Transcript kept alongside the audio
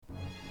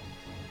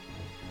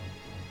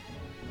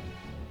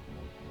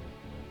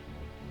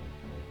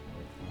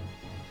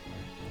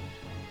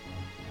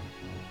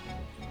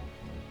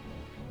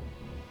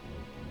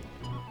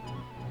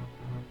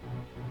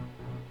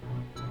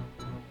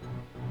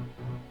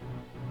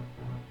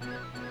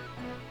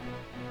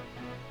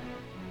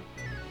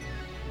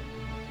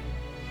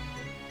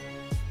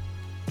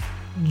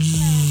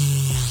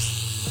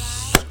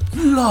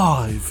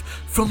Live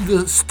from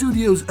the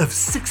studios of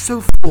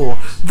 604,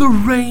 the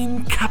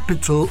rain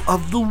capital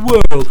of the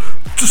world,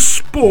 to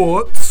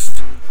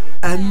sports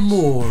and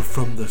more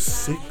from the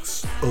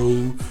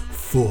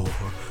 604.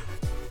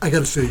 I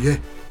gotta say, yeah,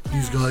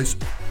 these guys,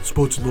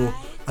 sports and more,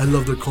 I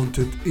love their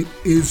content. It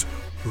is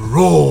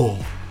raw.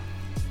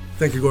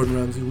 Thank you, Gordon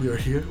Ramsay. We are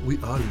here. We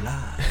are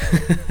live.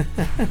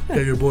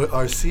 Got your boy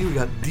RC. We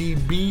got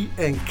DB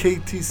and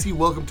KTC.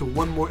 Welcome to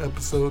one more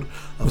episode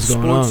of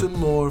Sports and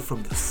More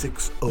from the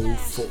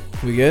 604.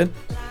 We good?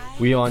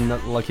 We on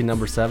lucky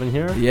number 7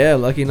 here? Yeah,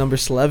 lucky number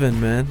 11,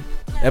 man.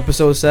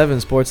 Episode 7,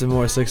 Sports and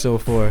More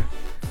 604.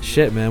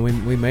 Shit, man,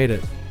 we made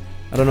it.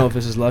 I don't know if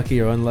this is lucky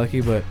or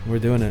unlucky, but we're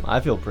doing it. I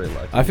feel pretty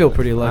lucky. I feel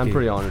pretty lucky. I'm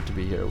pretty honored to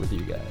be here with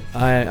you guys.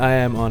 I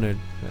am honored.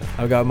 Yeah.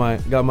 I've got my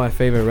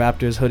favorite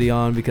Raptors hoodie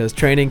on because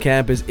training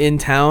camp is in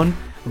town.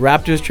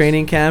 Raptors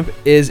training camp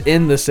is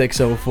in the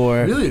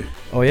 604. Really?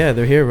 Oh yeah,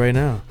 they're here right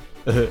now.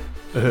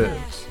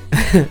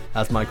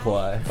 That's my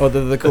Kawhi. Oh,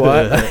 the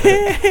Kawhi?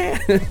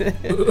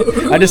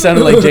 I just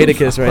sounded like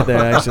Jadakiss right there,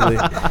 actually.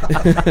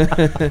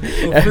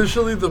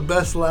 Officially the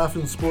best laugh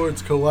in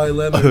sports, Kawhi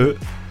Leonard.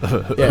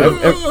 Yeah,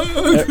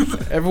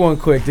 everyone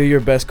quick, do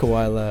your best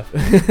Kawhi laugh.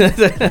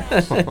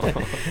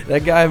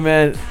 That guy,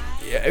 man.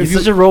 He's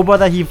such a robot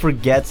that he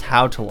forgets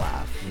how to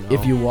laugh. You know?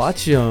 If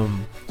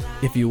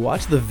you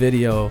watch the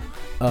video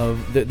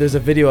of there's a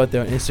video out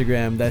there on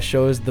Instagram that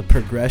shows the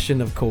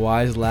progression of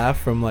Kawhi's laugh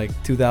from like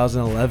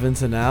 2011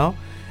 to now,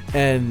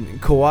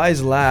 and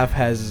Kawhi's laugh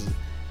has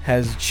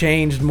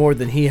changed more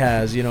than he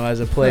has, you know, as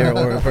a player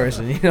or a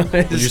person. You know,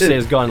 would you say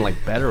it's gone like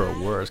better or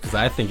worse? Because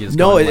I think it's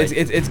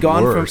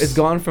gone worse. It's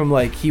gone from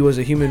like he was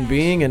a human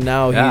being and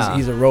now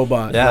he's a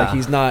robot. Yeah.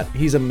 Like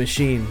he's a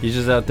machine. He's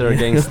just out there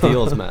getting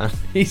steals, man.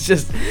 He's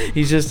just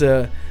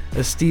a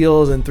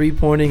steals and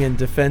 3-pointing and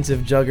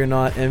defensive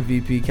juggernaut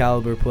MVP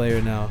caliber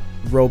player now.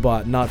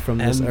 Robot, not from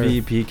this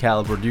MVP earth.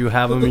 Caliber. Do you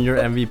have him in your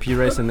MVP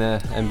race in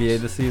the NBA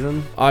this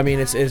season? I mean,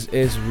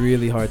 it's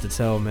really hard to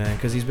tell, man,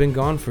 because he's been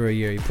gone for a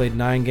year. He played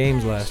 9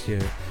 games last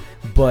year.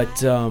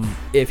 But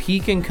if he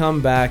can come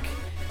back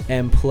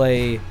and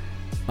play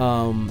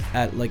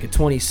at like a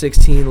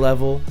 2016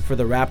 level for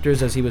the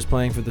Raptors as he was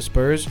playing for the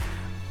Spurs,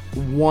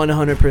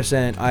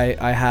 100%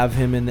 I have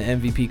him in the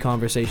MVP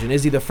conversation.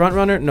 Is he the front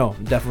runner? No,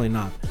 definitely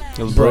not.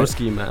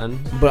 Broski, man.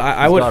 But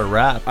I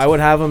would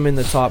have him in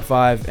the top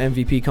 5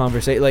 MVP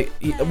conversation. Like,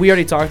 we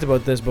already talked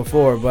about this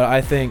before, but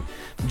I think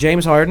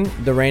James Harden,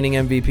 the reigning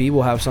MVP,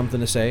 will have something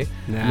to say.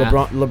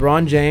 Nah.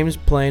 LeBron James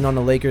playing on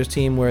the Lakers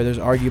team where there's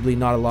arguably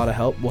not a lot of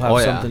help will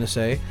have something to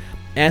say.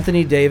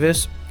 Anthony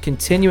Davis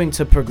continuing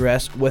to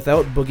progress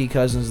without Boogie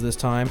Cousins this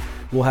time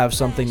will have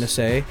something to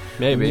say.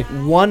 Maybe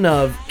one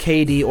of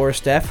KD or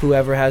Steph,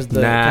 whoever has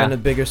the kind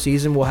of bigger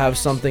season, will have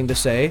something to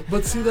say.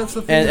 But see, that's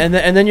the thing. And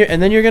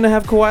then you're gonna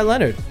have Kawhi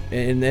Leonard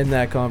in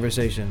that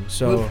conversation.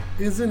 So but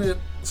isn't it?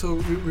 So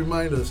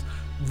remind us,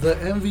 the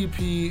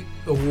MVP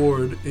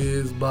award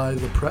is by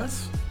the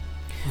press.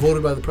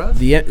 Voted by the press.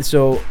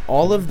 So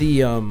all of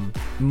the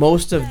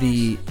most of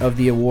the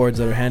awards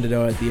that are handed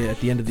out at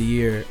the end of the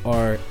year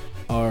are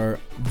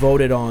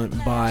voted on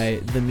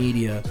by the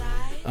media.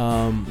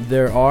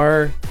 There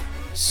are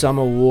some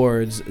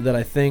awards that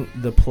I think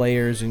the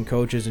players and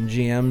coaches and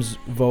GMs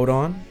vote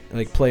on,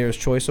 like Players'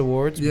 Choice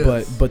Awards.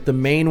 Yes. But the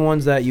main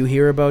ones that you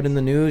hear about in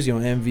the news, you know,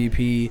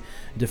 MVP,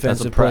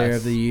 Defensive Player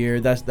of the Year,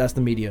 that's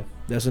the media.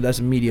 That's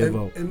a media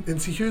vote.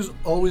 And see, here's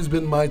always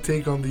been my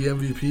take on the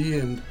MVP,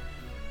 and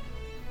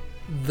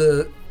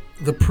the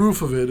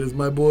proof of it is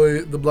my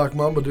boy, the Black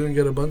Mamba, didn't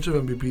get a bunch of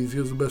MVPs. He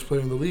was the best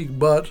player in the league,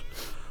 but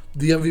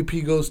the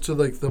MVP goes to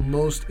like the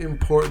most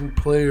important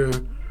player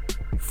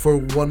for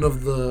one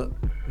of the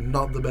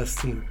not the best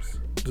teams.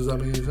 Does that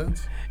make any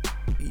sense?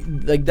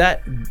 Like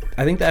that,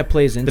 I think that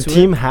plays into it. The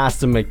team has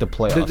to make the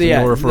playoffs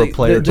in order for a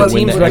player to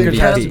win the MVP. It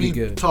has to be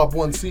good. Top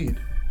 1 seed.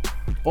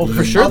 Oh,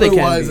 for sure they can.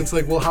 Otherwise, it's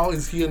like, well, how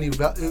is he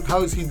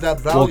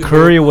that valuable? Well,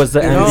 Curry was the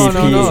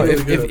MVP. No.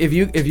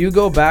 If you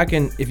go back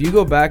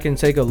and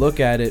take a look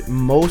at it,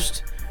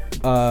 most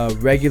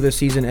regular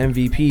season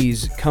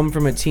MVPs come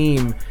from a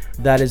team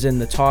that is in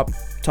the top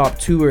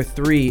 2 or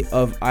 3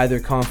 of either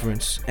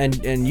conference,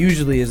 and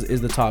usually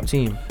is the top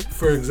team.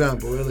 For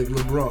example, right, like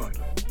LeBron.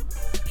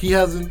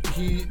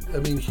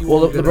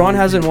 LeBron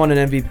hasn't won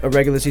a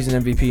regular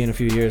season MVP in a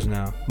few years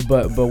now.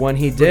 But when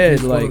he did,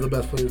 he's like, one of the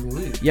best players in the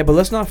league. Yeah, but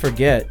let's not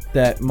forget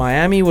that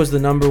Miami was the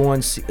number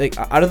 1 like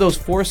out of those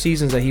 4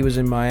 seasons that he was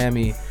in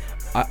Miami.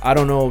 I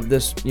don't know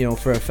this, you know,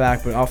 for a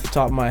fact, but off the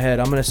top of my head,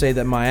 I'm going to say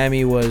that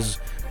Miami was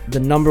the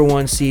number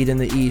 1 seed in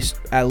the East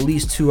at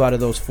least 2 out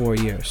of those 4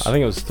 years. I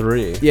think it was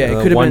 3. Yeah,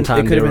 it could have been.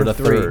 Time it could have been the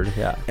 3. Third.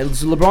 Yeah. And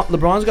so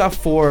LeBron's got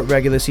 4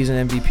 regular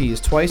season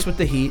MVPs, twice with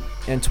the Heat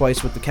and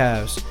twice with the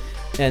Cavs,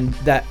 and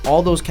that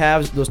all those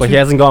Cavs. But he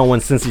hasn't gone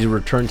one since he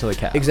returned to the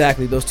Cavs.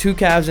 Exactly, those 2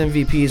 Cavs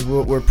MVPs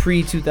were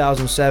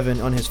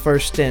pre-2007 on his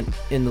first stint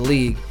in the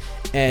league.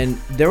 And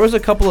there was a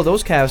couple of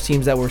those Cavs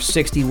teams that were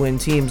 60-win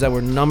teams that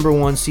were number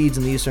 1 seeds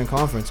in the Eastern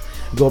Conference.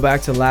 Go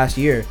back to last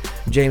year,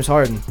 James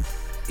Harden.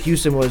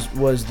 Houston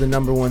was the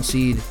number 1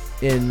 seed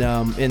in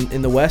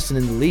the West and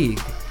in the league.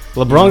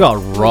 LeBron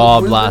got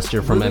robbed last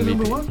year from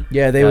MVP.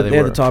 Yeah, they had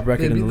the top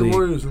record They in beat the league.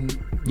 Warriors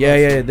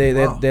They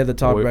had the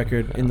top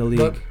record in the league.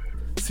 But,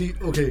 see,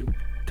 okay,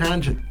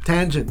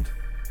 tangent.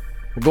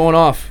 We're going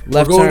off.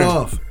 Left We're going turn.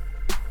 off.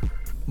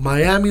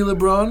 Miami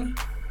LeBron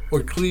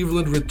or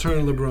Cleveland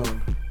return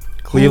LeBron?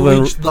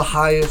 Who reached the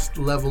highest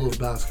level of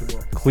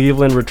basketball?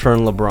 Cleveland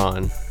return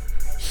LeBron.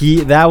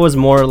 That was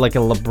more like a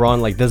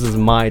LeBron, like, this is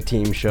my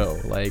team show.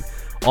 Like,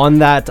 on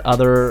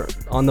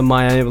the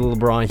Miami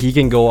LeBron, he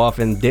can go off,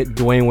 and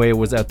Dwayne Wade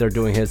was out there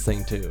doing his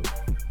thing too.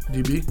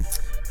 DB?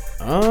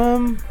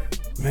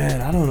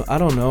 Man, I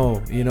don't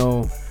know. You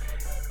know,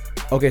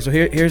 okay, so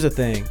here's the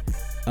thing.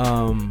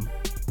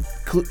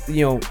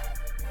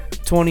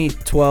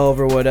 2012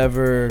 or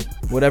whatever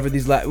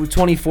these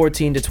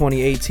 2014 to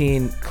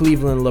 2018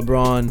 Cleveland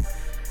LeBron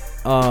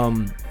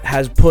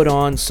has put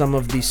on some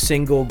of the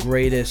single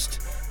greatest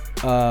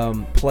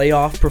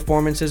playoff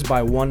performances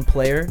by one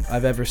player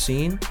I've ever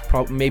seen,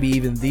 maybe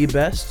even the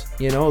best.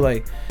 You know,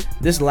 like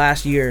this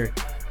last year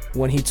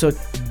when he took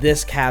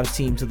this Cavs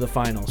team to the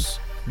finals,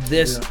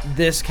 this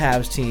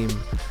Cavs team,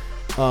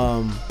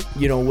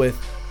 you know, with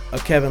a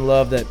Kevin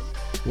Love that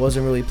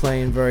wasn't really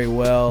playing very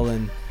well,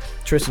 and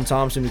Tristan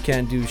Thompson who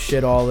can't do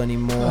shit all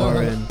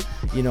anymore, and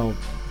you know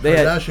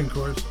they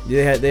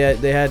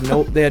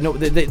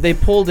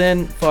pulled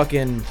in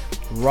fucking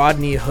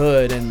Rodney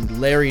Hood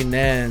and Larry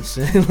Nance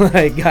and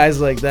like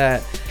guys like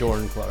that.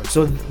 Jordan Clark.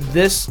 So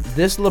this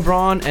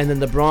LeBron, and then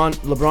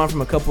LeBron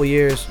from a couple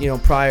years, you know,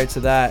 prior to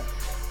that,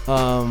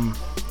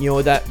 you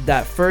know,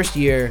 that first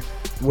year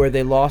where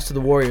they lost to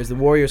the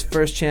Warriors'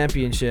 first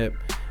championship,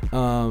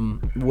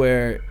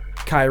 where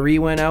Kyrie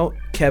went out,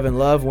 Kevin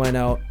Love went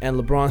out, and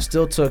LeBron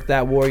still took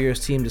that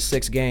Warriors team to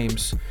 6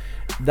 games.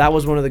 That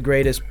was one of the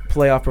greatest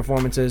playoff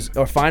performances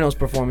or finals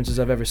performances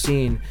I've ever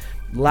seen.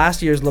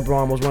 Last year's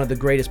LeBron was one of the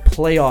greatest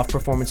playoff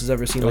performances I've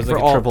ever seen. It was like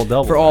a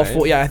triple-double, for all right?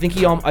 4. Yeah, I think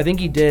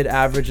he did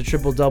average a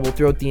triple-double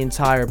throughout the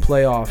entire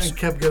playoffs. And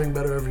kept getting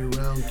better every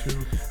round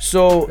too.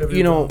 So,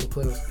 you know,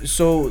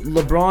 so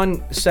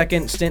LeBron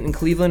second stint in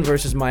Cleveland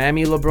versus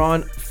Miami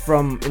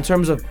LeBron, in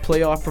terms of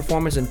playoff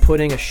performance and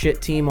putting a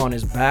shit team on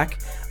his back,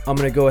 I'm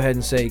going to go ahead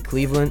and say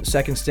Cleveland,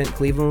 second stint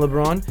Cleveland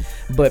LeBron.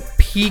 But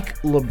peak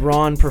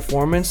LeBron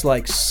performance,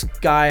 like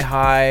sky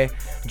high,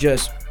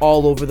 just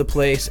all over the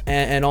place,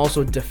 and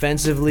also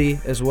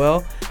defensively as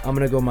well, I'm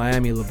going to go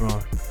Miami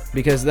LeBron.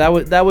 Because that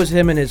was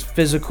him in his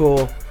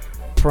physical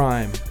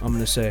prime, I'm going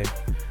to say.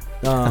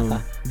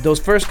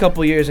 Those first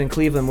couple years in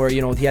Cleveland where,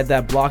 you know, he had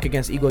that block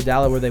against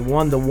Iguodala where they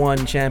won the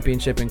one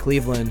championship in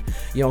Cleveland,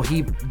 you know,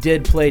 he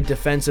did play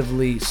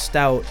defensively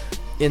stout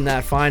in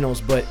that finals.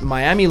 But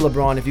Miami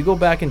LeBron, if you go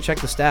back and check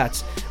the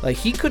stats, like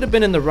he could have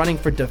been in the running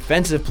for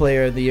defensive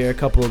player of the year a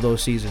couple of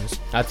those seasons.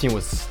 That team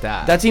was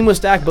stacked.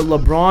 But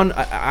LeBron,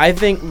 I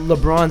think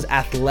LeBron's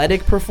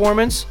athletic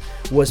performance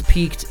was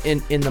peaked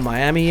in the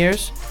Miami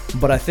years,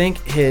 but I think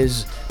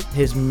his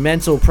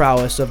mental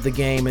prowess of the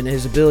game and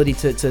his ability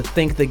to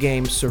think the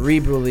game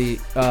cerebrally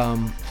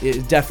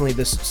is definitely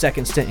this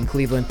second stint in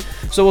Cleveland.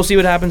 So we'll see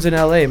what happens in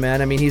LA,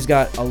 man. I mean, he's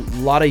got a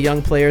lot of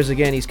young players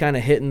again. He's kind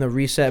of hitting the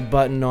reset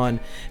button on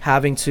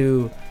having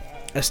to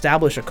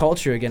establish a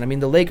culture again. I mean,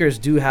 the Lakers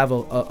do have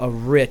a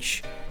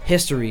rich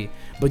history,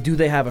 but do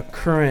they have a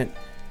current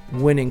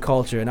winning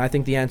culture? And I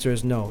think the answer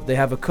is no. They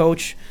have a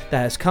coach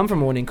that has come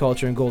from a winning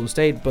culture in Golden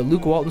State, but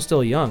Luke Walton's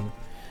still young.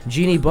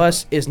 Jeannie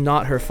Buss is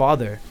not her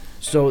father.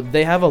 So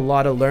they have a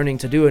lot of learning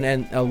to do,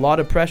 and a lot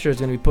of pressure is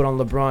going to be put on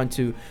LeBron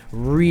to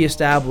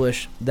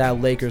reestablish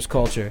that Lakers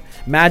culture.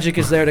 Magic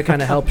is there to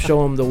kind of help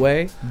show him the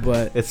way,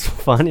 but it's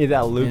funny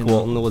that Luke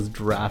Walton was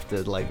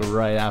drafted like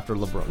right after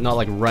LeBron. Not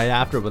like right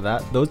after,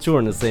 but those two are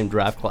in the same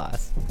draft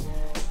class.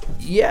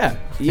 Yeah.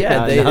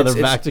 Now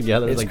they're back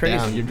together. It's like,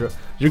 crazy. Damn,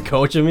 you're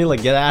coaching me.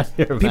 Like, get out of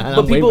here, man.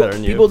 I'm way better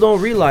than you. People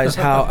don't realize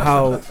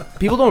how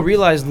people don't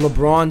realize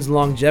LeBron's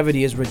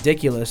longevity is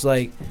ridiculous.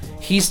 Like,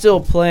 he's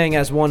still playing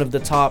as one of the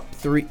top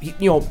 3,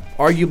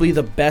 arguably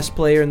the best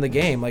player in the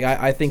game. Like,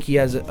 I think he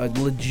has a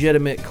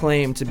legitimate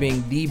claim to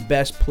being the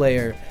best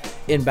player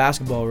in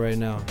basketball right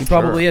now. He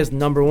probably is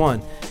number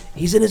 1.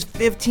 He's in his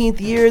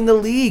 15th year in the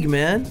league,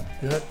 man.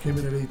 Yeah, came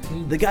in at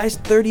 18. The guy's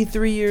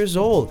 33 years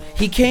old.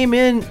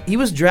 He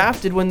was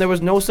drafted when there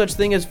was no such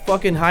thing as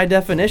fucking high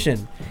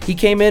definition. He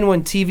came in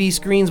when TV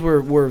screens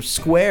were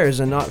squares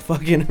and not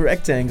fucking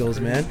rectangles,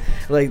 man.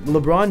 Like,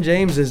 LeBron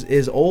James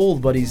is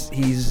old, but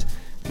he's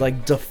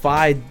like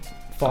defied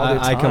father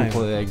time. I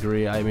completely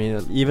agree. I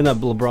mean, even if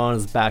LeBron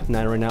is back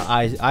 9 right now,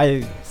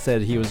 I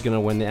said he was going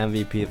to win the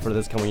MVP for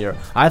this coming year.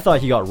 I thought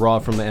he got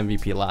robbed from the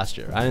MVP last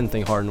year. I didn't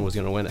think Harden was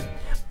going to win it.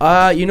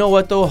 You know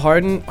what though,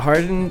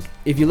 Harden,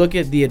 if you look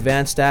at the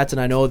advanced stats, and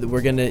I know that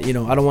we're gonna,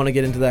 I don't want to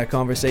get into that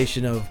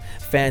conversation of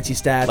fancy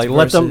stats. Like,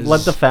 let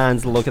the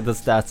fans look at the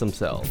stats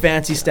themselves.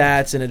 Fancy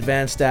stats and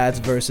advanced stats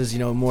versus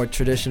more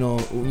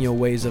traditional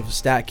ways of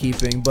stat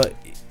keeping. But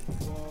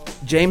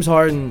James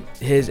Harden,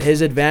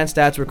 his advanced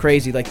stats were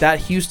crazy. Like, that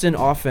Houston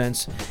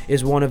offense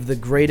is one of the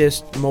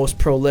greatest, most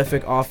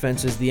prolific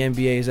offenses the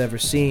NBA has ever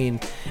seen,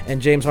 and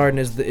James Harden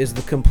is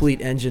the complete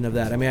engine of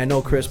that. I mean, I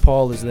know Chris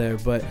Paul is there,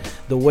 but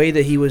the way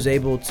that he was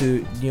able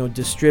to,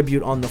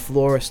 distribute on the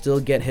floor, still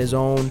get his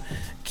own,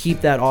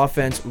 keep that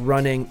offense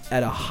running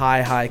at a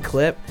high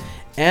clip,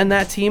 and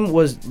that team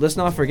was, let's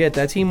not forget,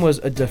 that team was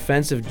a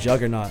defensive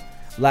juggernaut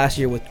last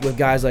year with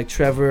guys like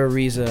Trevor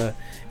Ariza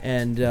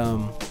and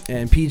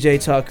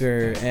PJ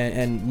Tucker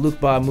and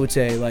Luc Mbah a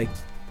Moute. Like,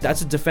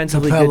 that's a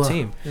defensively good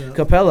team. Yeah.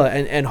 Capella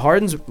and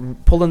Harden's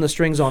pulling the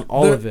strings on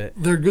all of it.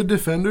 They're good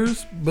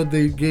defenders, but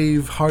they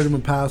gave Harden a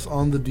pass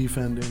on the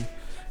defending,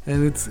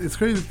 and it's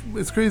crazy.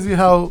 It's crazy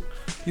how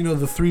the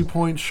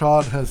 3-point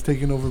shot has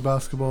taken over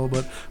basketball.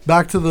 But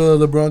back to the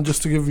LeBron,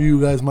 just to give you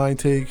guys my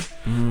take.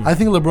 I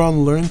think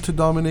LeBron learned to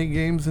dominate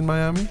games in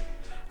Miami.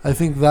 I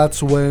think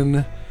that's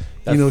when.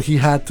 He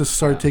had to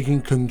start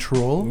taking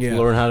control. Yeah.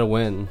 Learn how to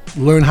win,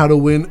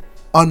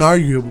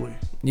 unarguably.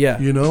 Yeah.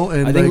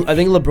 And I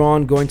think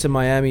LeBron going to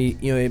Miami,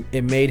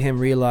 it made him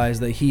realize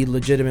that he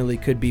legitimately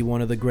could be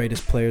one of the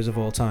greatest players of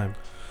all time.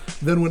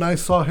 Then when I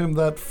saw him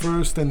that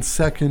first and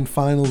second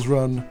finals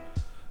run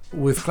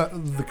with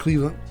the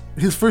Cleveland,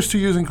 his first 2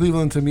 years in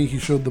Cleveland, to me, he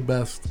showed the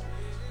best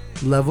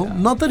level. Yeah.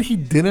 Not that he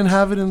didn't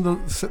have it in the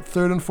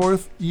third and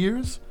fourth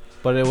years.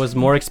 But it was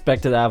more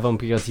expected of him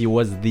because he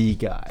was the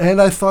guy. And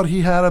I thought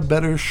he had a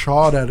better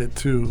shot at it,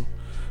 too.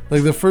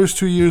 Like, the first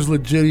 2 years,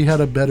 legit, he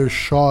had a better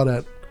shot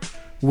at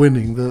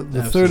winning.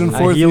 The third and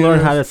fourth years. He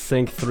learned how to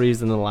sink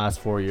threes in the last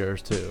 4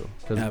 years, too.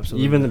 Because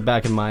even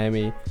back in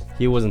Miami,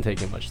 he wasn't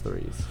taking much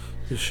threes.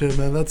 Good shit,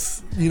 man.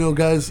 That's,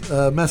 guys,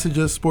 message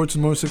us, Sports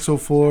and More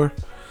 604.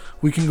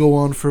 We can go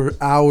on for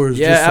hours.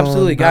 Yeah, just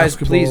absolutely, on guys.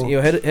 basketball.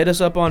 Please, hit us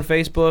up on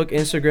Facebook,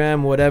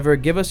 Instagram, whatever.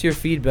 Give us your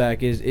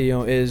feedback.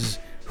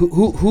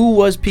 Who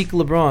was peak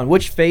LeBron?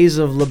 Which phase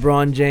of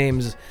LeBron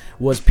James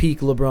was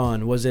peak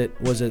LeBron? Was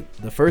it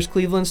the first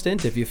Cleveland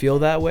stint, if you feel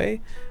that way?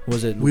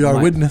 Was it We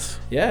are witness.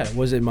 Yeah,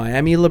 was it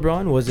Miami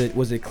LeBron? Was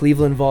it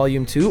Cleveland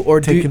Volume 2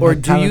 or do you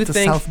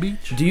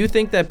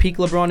think that peak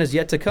LeBron is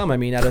yet to come? I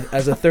mean,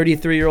 as a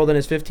 33-year-old in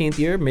his 15th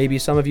year, maybe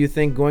some of you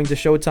think going to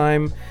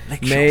Showtime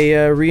may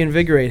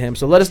reinvigorate him.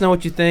 So let us know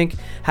what you think.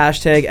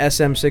 Hashtag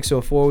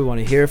SM604. We want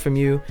to hear from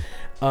you.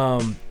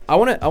 I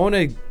want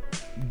to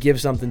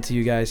give something to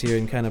you guys here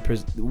and kind of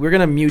we're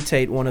going to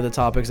mutate one of the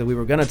topics that we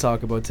were going to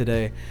talk about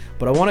today,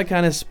 but I want to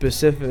kind of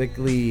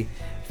specifically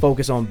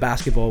focus on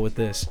basketball with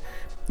this.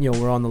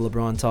 We're on the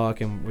LeBron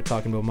talk and we're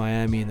talking about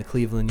Miami and the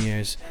Cleveland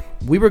years.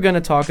 We were going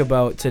to talk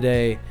about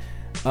today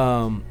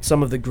some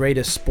of the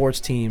greatest sports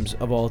teams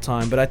of all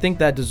time, but I think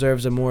that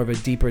deserves more of a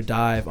deeper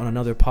dive on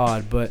another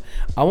pod. But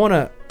I want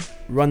to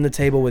run the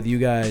table with you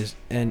guys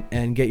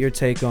and get your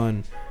take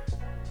on,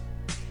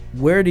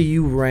 where do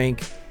you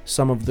rank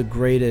some of the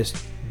greatest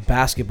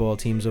basketball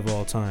teams of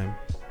all time,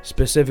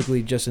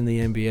 specifically just in the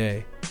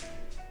NBA?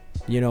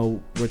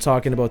 We're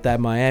talking about that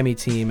Miami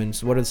team, and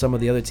so what are some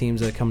of the other teams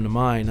that come to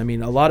mind? I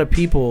mean, a lot of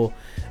people,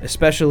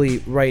 especially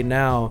right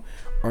now,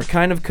 are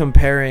kind of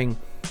comparing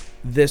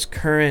this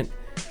current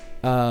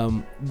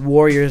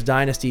Warriors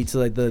dynasty to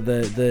like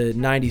the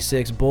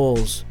 96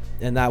 Bulls,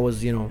 and that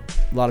was, a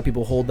lot of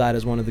people hold that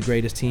as one of the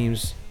greatest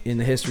teams in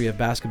the history of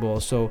basketball.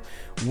 So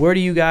where do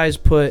you guys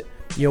put,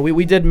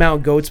 we did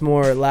Mount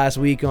Goatsmore last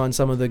week on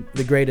some of the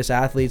greatest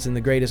athletes and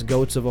the greatest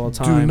GOATs of all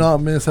time. Do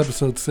not miss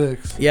episode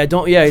 6.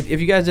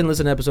 If you guys didn't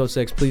listen to episode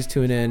 6, please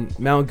tune in.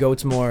 Mount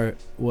Goatsmore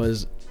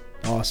was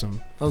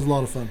awesome. That was a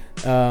lot of fun.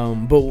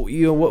 But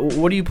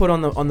what do you put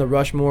on the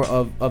Rushmore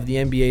of the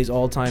NBA's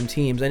all-time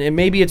teams? And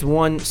maybe it's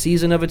one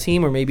season of a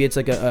team, or maybe it's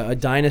like a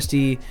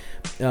dynasty,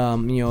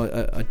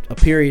 a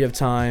period of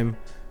time.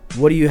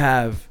 What do you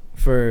have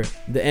for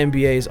the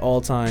NBA's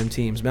all-time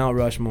teams, Mount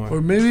Rushmore?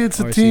 Or maybe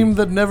it's a team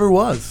that never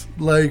was.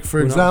 Like,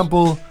 for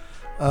example,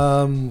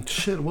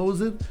 what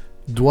was it?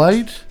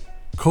 Dwight,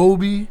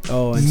 Kobe,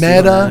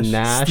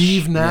 Meta,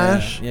 Steve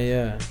Nash.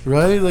 Yeah.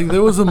 Right? Like,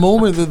 there was a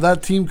moment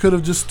that team could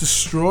have just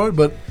destroyed,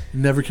 but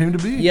never came to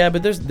be. Yeah,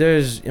 but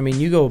there's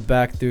you go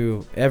back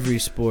through every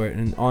sport,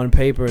 and on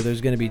paper,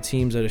 there's going to be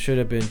teams that should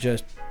have been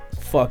just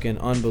fucking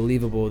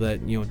unbelievable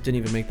that didn't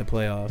even make the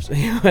playoffs.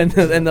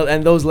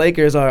 and those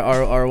Lakers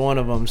are one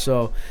of them.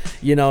 So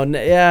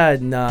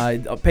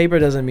paper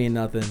doesn't mean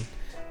nothing.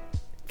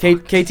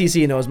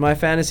 KTC knows my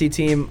fantasy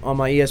team on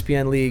my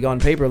ESPN league on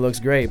paper looks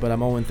great, but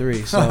I'm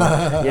 0-3.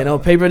 So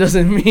paper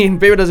doesn't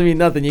mean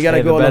nothing. You got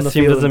to go on the field. The best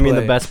team doesn't mean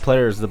the best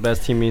players. The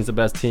best team means the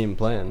best team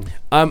playing.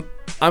 I'm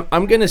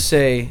gonna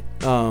say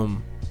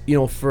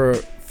for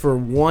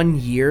 1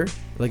 year,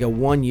 like a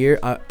 1 year,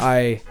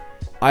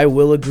 I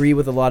will agree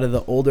with a lot of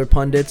the older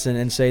pundits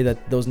and say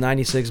that those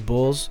 96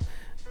 Bulls,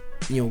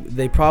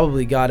 they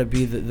probably got to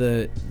be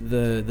the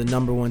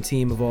number one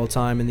team of all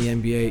time in the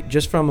NBA,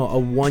 just from a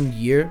 1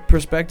 year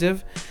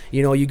perspective.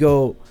 You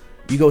go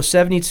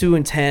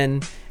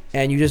 72-10,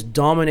 and you just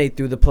dominate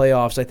through the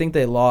playoffs. I think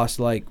they lost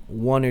like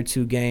 1 or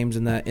 2 games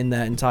in that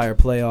entire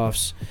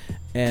playoffs,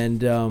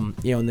 and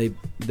and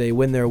they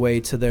win their way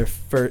to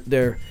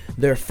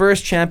their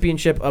first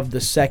championship of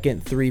the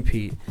second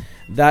three-peat.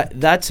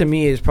 That to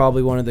me is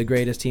probably one of the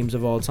greatest teams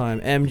of all time.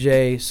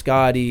 MJ,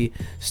 Scotty,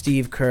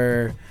 Steve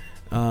Kerr,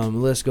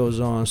 list goes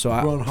on. So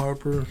Ron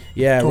Harper,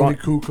 Tony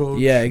Kukoc.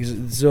 Yeah,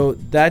 so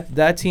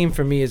that team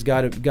for me has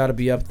got to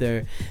be up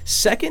there.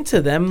 Second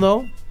to them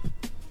though,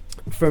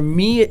 for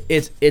me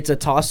it's a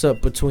toss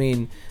up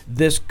between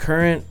this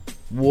current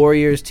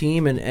Warriors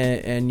team and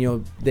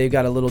they've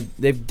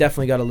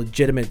definitely got a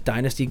legitimate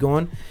dynasty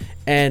going,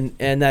 and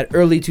that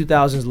early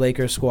 2000s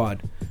Lakers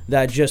squad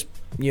that just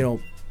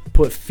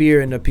put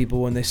fear into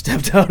people when they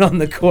stepped out on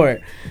the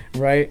court,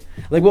 right?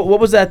 Like what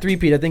was that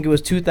three-peat? I think it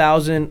was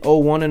 2000,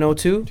 01, and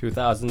 02?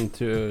 2000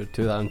 to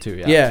 2002,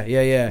 yeah.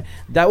 Yeah.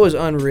 That was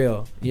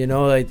unreal.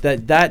 Like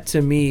that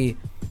to me,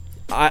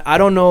 I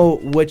don't know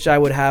which I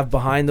would have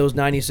behind those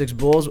 96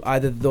 Bulls,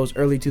 either those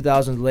early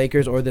 2000s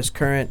Lakers or this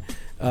current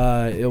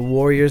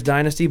Warriors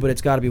dynasty, but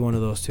it's got to be one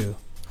of those two.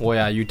 Well,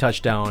 yeah, you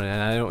touched down,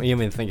 and I don't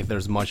even think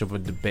there's much of a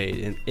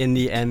debate. In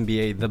the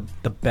NBA,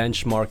 the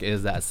benchmark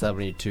is that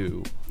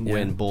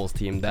 72-win Bulls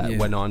team that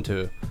went on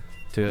to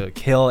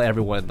kill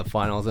everyone in the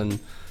finals. And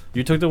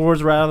you took the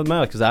words right out of the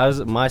mouth, because that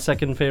was my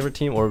second favorite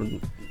team, or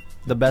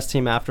the best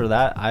team after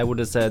that. I would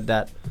have said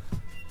that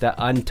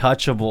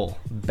untouchable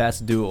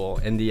best duo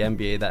in the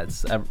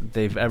NBA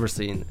they've ever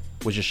seen,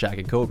 which is Shaq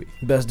and Kobe.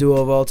 Best duo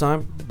of all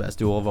time? The best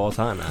duo of all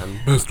time,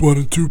 man. Best 1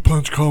 and 2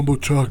 punch combo,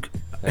 Chuck.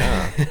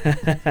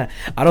 Yeah.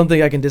 I don't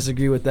think I can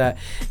disagree with that.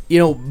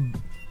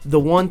 The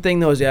one thing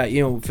though is,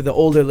 for the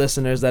older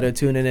listeners that are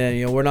tuning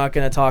in, we're not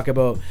going to talk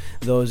about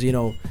those,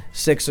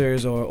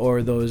 Sixers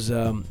or those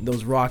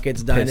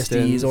Rockets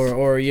dynasties or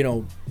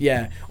the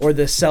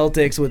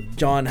Celtics with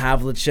John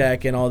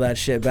Havlicek and all that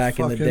shit back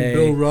in the day.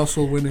 Bill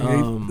Russell winning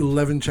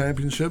 11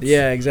 championships.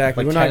 Yeah,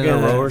 exactly. Like we're not going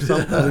to or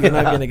something. We're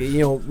not going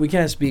to we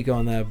can't speak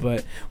on that.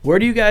 But where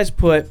do you guys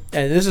put?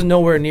 And this is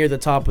nowhere near the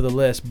top of the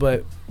list,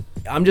 but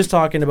I'm just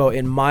talking about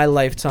in my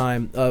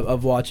lifetime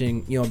of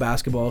watching,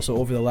 basketball. So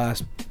over the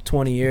last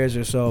 20 years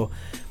or so,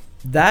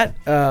 that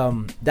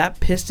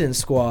Pistons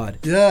squad,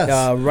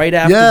 right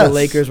after the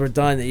Lakers were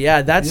done,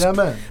 man.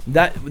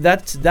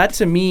 That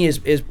to me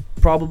is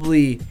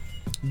probably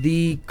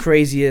the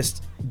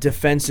craziest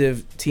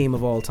defensive team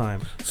of all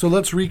time. So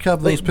let's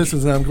recap those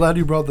Pistons, and I'm glad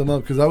you brought them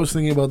up because I was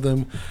thinking about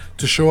them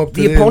to show up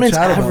today. The opponent's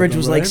average them,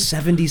 was like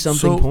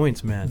 70-something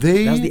points, man.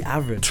 They that was the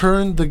average.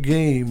 Turned the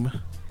game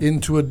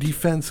into a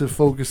defensive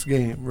focused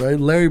game, right?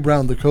 Larry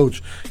Brown, the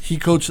coach, he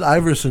coached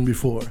Iverson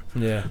before.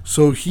 Yeah.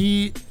 So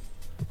he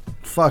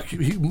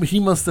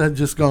must have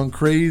just gone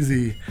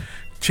crazy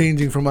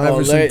changing from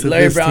Iverson to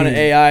Larry this Brown team. and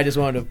AI just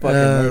wanted to fucking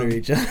murder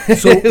each other.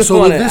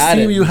 So with this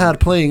team you had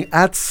playing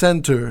at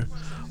center,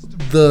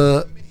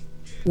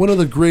 one of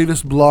the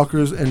greatest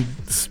blockers and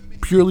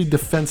purely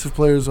defensive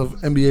players of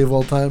NBA of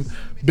all time,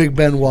 Big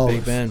Ben Wallace.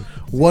 Big Ben.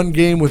 One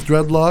game with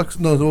dreadlocks.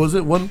 No, what was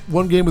it?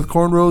 One game with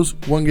cornrows.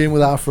 One game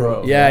with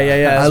afro. Yeah.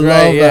 I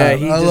love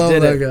that. I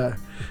love that guy.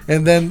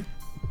 And then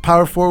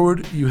power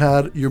forward, you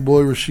had your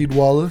boy Rasheed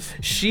Wallace.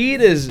 He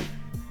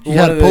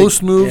had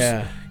post moves.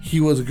 Yeah.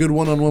 He was a good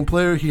one-on-one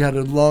player. He had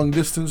a long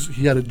distance.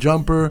 He had a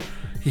jumper.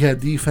 He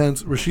had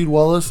defense. Rasheed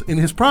Wallace in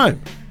his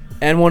prime.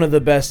 And one of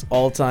the best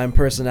all-time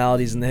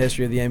personalities in the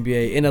history of the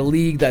NBA in a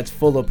league that's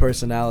full of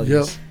personalities.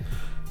 Yep.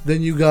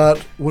 Then you got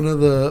one of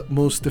the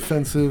best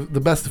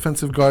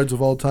defensive guards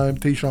of all time,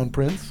 Tayshaun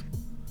Prince.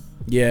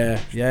 Yeah.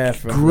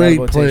 Great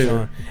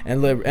player.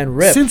 And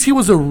Rip. Since he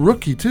was a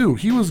rookie too,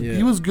 he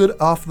was good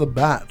off the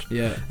bat.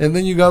 Yeah. And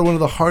then you got one of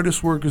the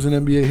hardest workers in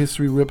NBA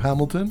history, Rip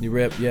Hamilton.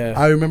 Rip, yeah.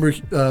 I remember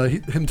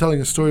him telling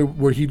a story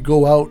where he'd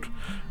go out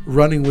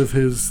running with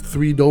his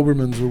 3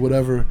 Dobermans or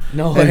whatever,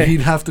 and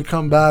he'd have to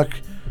come back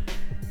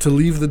to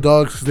leave the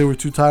dogs because they were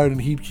too tired,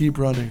 and he'd keep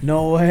running.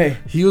 No way.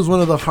 He was one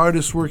of the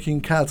hardest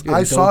working cats. Dude,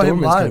 I saw him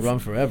live. Can run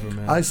forever,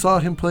 man. I saw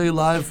him play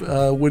live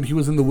when he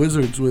was in the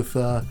Wizards with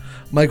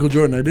Michael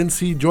Jordan. I didn't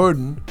see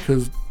Jordan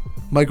because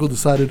Michael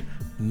decided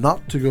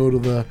not to go to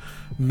the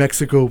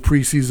Mexico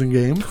preseason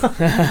game.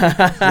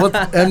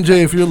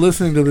 MJ, if you're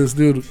listening to this,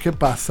 dude, ¿qué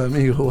pasa,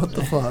 amigo? What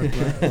the fuck,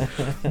 man?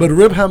 But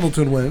Rip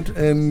Hamilton went,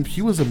 and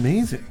he was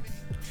amazing.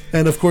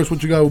 And, of course,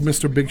 what you got with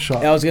Mr. Big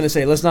Shot. I was going to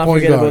say, let's not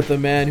forget about the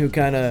man who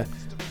kind of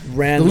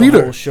ran the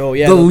whole show.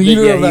 Yeah, the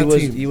leader of that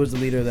team. He was the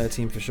leader of that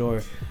team for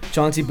sure.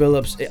 Chauncey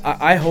Billups,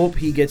 I hope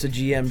he gets a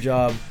GM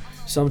job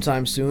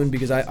sometime soon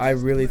because I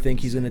really think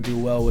he's going to do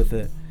well with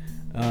it.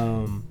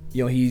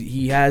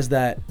 He has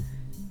that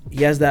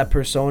he has that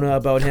persona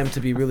about him to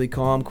be really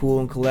calm, cool,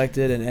 and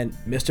collected, and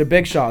Mr.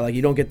 Big Shot. Like,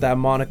 you don't get that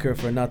moniker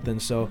for nothing.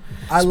 So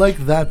I like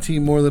that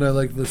team more than I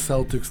like the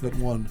Celtics that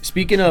won.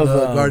 Speaking of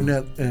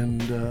Garnett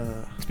and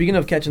speaking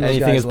of catching those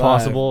anything guys is live,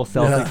 possible.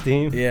 Celtics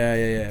team.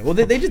 Yeah. Well,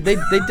 they did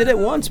it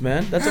once,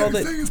 man. That's all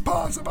they. anything is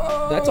possible.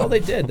 That's all they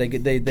did.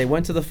 They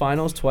went to the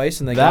finals twice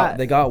and they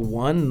That- got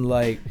one.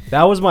 Like,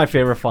 That was my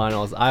favorite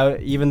finals.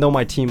 Even though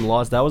my team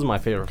lost, that was my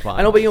favorite final.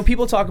 I know, but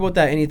people talk about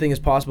that anything is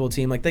possible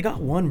team. Like, they got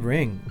one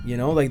ring.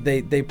 Like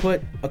they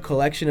put a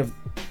collection of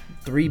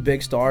 3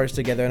 big stars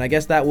together, and I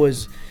guess that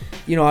was,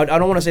 I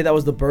don't want to say that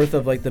was the birth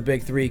of like the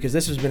big 3, because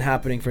this has been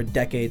happening for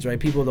decades, right?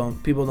 People don't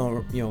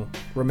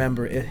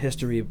remember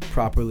history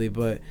properly,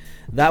 but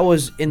that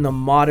was in the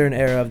modern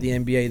era of the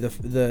NBA,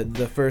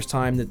 the first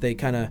time that they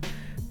kind of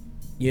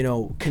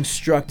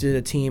constructed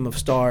a team of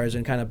stars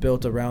and kind of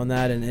built around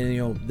that, and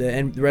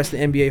the rest of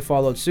the NBA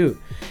followed suit.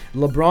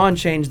 LeBron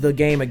changed the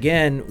game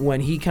again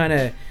when he kind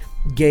of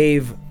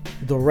gave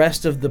the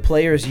rest of the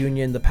players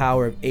union the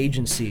power of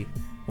agency,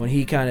 when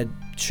he kind of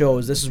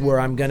shows, this is where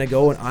I'm gonna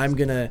go,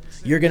 and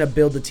you're gonna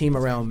build the team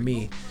around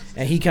me.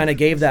 And he kind of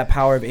gave that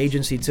power of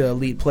agency to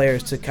elite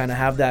players to kind of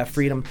have that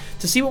freedom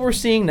to see what we're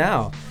seeing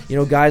now.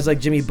 Guys like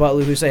Jimmy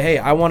Butler who say, hey,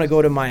 I want to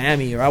go to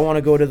Miami, or I want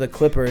to go to the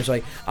Clippers.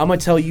 Like, I'm going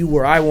to tell you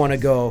where I want to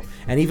go.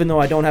 And even though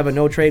I don't have a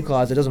no trade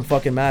clause, it doesn't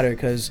fucking matter,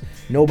 because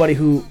nobody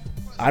who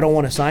I don't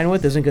want to sign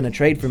with isn't going to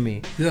trade for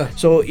me. Yeah.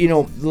 So,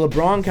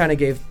 LeBron kind of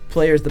gave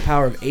players the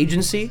power of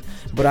agency,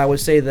 but I would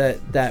say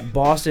that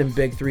Boston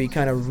Big 3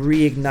 kind of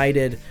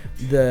reignited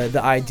the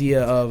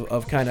idea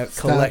of kind of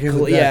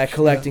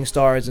collecting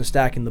stars and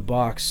stacking the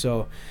box.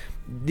 So,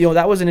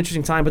 that was an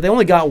interesting time, but they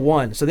only got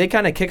one. So they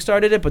kind of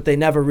kickstarted it, but they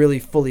never really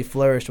fully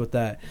flourished with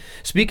that.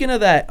 Speaking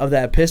of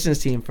that Pistons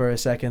team for a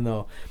second,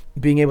 though,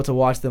 being able to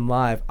watch them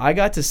live, I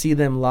got to see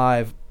them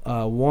live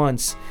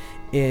once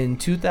in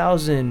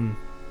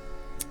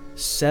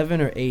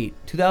 2007 or 8.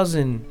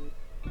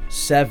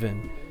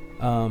 2007.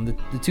 The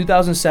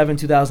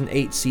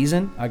 2007-2008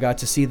 season, I got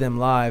to see them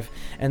live,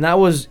 and that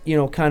was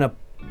kind of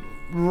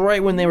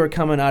right when they were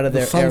coming out of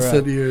their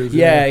sunset era. years.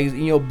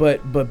 Yeah,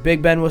 but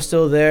Big Ben was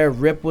still there,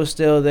 Rip was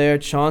still there,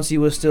 Chauncey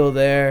was still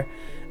there.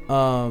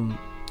 I'm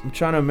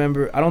trying to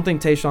remember. I don't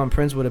think Tayshaun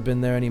Prince would have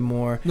been there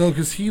anymore. No,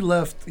 because he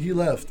left.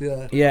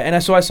 Yeah. Yeah,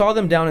 and so I saw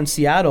them down in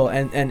Seattle,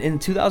 and in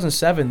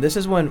 2007, this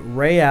is when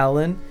Ray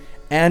Allen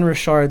and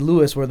Rashard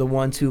Lewis were the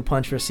 1-2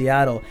 punch for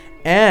Seattle,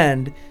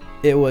 and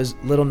it was,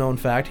 little known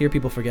fact here,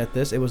 people forget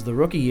this, it was the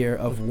rookie year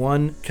of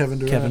one Kevin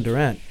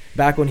Durant,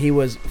 back when he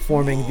was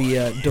forming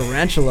the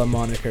Durantula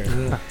moniker.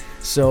 Yeah.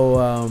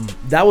 So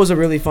that was a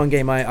really fun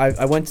game.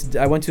 I went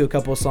to a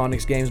couple of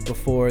Sonics games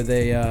before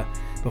they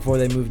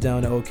moved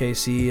down to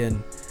OKC,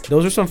 and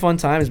those are some fun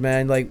times,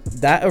 man. Like,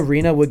 that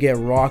arena would get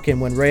rocking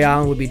when Ray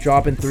Allen would be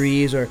dropping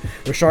threes, or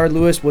Rashard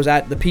Lewis was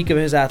at the peak of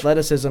his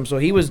athleticism, so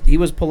he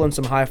was pulling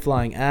some high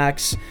flying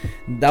acts.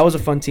 That was a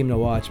fun team to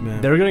watch,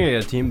 man. They're gonna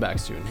get a team back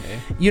soon, hey?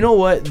 You know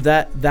what?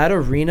 That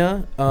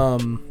arena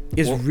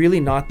is really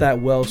not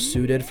that well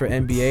suited for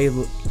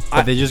NBA.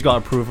 But they just got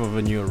approved of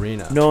a new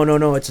arena. No.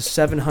 It's a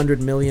 $700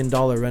 million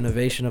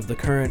renovation of the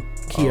current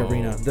Key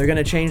Arena. They're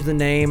gonna change the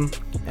name,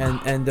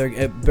 and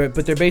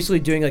they're basically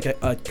doing like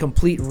a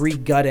complete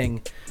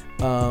regutting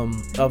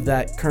of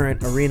that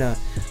current arena.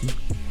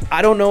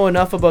 I don't know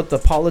enough about the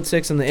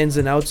politics and the ins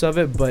and outs of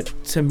it, but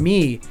to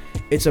me,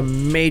 it's a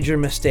major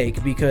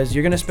mistake, because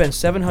you're gonna spend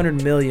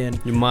 $700 million.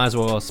 You might as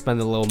well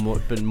spend a little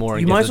bit more.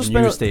 You might as well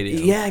spend new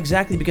stadium. Yeah,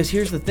 exactly. Because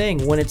here's the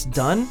thing: when it's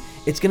done,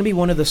 it's gonna be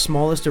one of the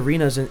smallest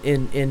arenas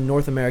in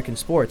North American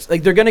sports.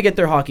 Like, they're gonna get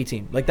their hockey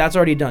team. Like, that's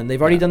already done.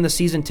 They've already done the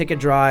season ticket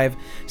drive.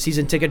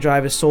 Season ticket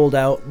drive is sold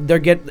out. They're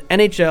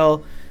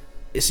NHL.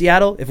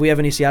 Seattle, if we have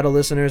any Seattle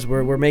listeners,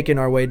 we're making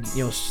our way,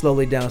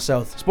 slowly down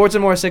south. Sports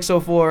and More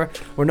 604.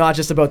 We're not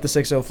just about the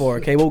 604.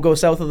 Okay, we'll go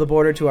south of the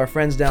border to our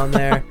friends down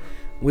there.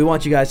 We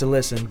want you guys to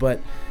listen. But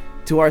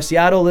to our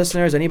Seattle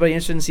listeners, anybody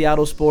interested in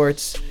Seattle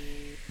sports,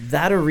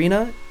 that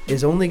arena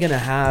is only going to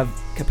have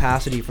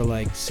capacity for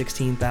like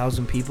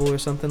 16,000 people or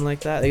something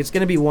like that. It's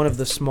going to be one of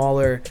the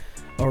smaller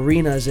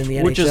arenas in the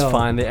NHL. Which is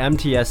fine. The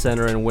MTS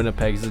Center in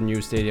Winnipeg is a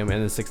new stadium,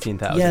 and it's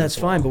 16,000. Yeah, that's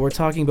fine, but we're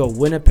talking about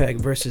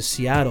Winnipeg versus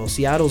Seattle.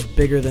 Seattle's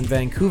bigger than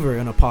Vancouver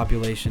on a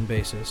population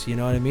basis. You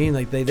know what I mean?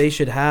 Like, they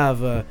should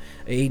have a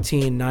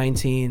 18,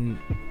 19,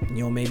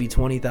 maybe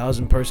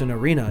 20,000 person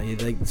arena.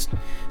 Like,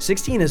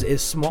 16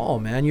 is small,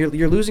 man.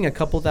 You're losing a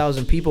couple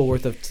thousand people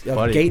worth of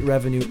gate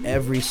revenue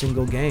every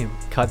single game.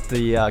 Cut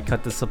the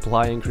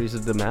supply, increase the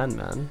demand,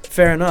 man.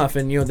 Fair enough,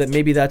 and that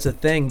maybe that's a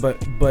thing, but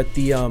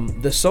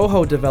the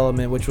Soho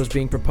development, which was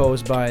being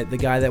proposed by the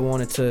guy that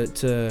wanted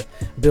to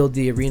build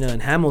the arena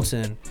in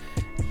Hamilton,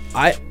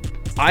 I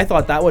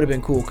thought that would have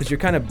been cool, because you're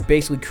kind of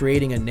basically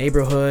creating a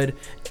neighborhood,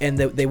 and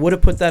they would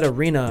have put that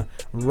arena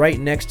right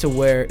next to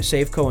where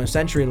Safeco and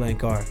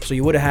CenturyLink are. So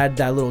you would have had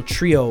that little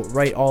trio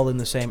right all in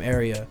the same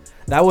area.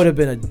 That would have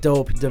been a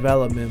dope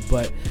development,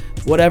 but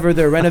whatever,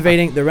 they're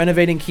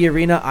renovating Key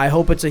Arena. I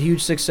hope it's a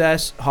huge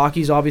success.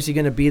 Hockey's obviously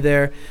going to be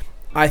there.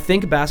 I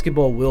think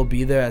basketball will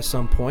be there at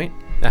some point.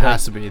 It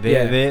has to be.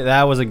 Yeah.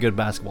 That was a good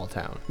basketball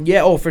town.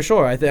 Yeah, oh, for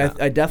sure. I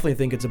definitely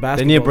think it's a basketball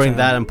They need to bring town.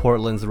 that and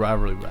Portland's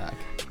rivalry back.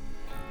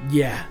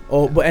 Yeah.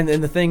 Oh, but and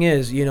the thing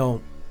is, you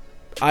know,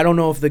 I don't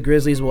know if the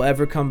Grizzlies will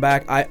ever come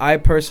back. I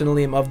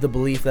personally am of the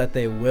belief that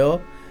they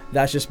will.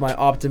 That's just my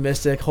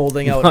optimistic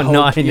holding out hope,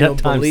 Not you know,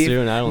 anytime belief.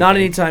 soon. I don't Not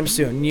think. anytime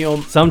soon. You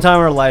know, Sometime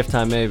in our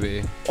lifetime,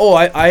 maybe. oh,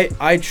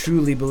 I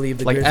truly believe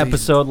the Like Grizzlies.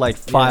 episode like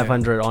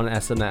 500 on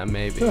S&M,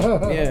 maybe.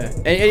 Yeah,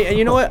 and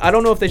you know what? I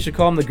don't know if they should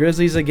call them the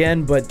Grizzlies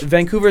again, but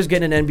Vancouver's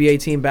getting an NBA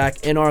team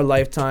back in our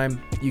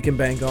lifetime. You can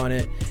bank on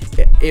it.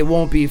 It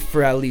won't be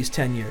for at least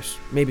 10 years,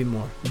 maybe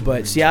more.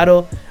 But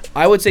Seattle,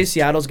 I would say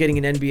Seattle's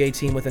getting an NBA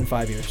team within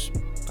 5 years.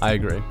 I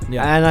agree.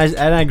 Yeah. And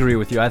I agree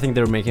with you. I think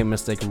they're making a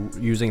mistake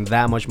using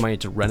that much money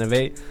to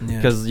renovate. Yeah.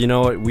 Because, you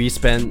know, we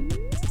spent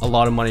a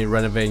lot of money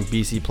renovating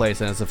BC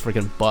Place, and it's a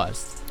freaking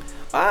bust.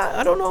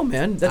 I don't know,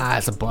 man.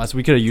 It's a bust.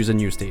 We could have used a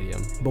new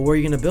stadium. But where are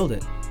you going to build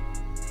it?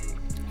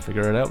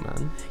 Figure it out,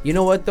 man. You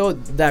know what, though?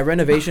 That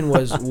renovation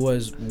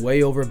was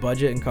way over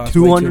budget and cost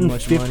way too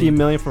much $250 money.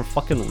 million for a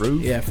fucking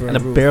roof? Yeah, for and a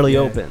it roof, barely yeah.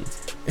 opened.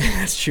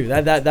 That's true.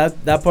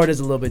 That part is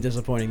a little bit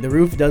disappointing. The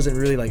roof doesn't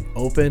really like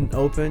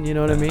open. You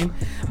know what I mean?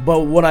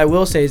 But what I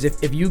will say is,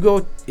 if you go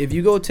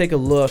take a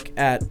look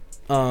at,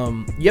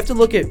 you have to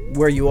look at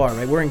where you are.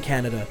 Right, we're in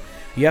Canada.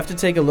 You have to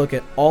take a look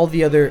at all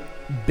the other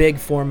big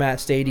format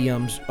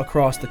stadiums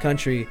across the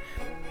country.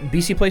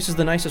 BC Place is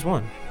the nicest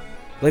one.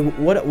 Like,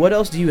 what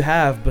else do you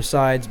have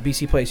besides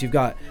BC Place? You've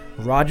got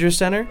Rogers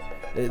Center.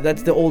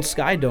 That's the old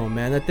Sky Dome,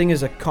 man. That thing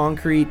is a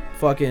concrete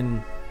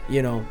fucking,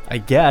 you know. I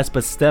guess,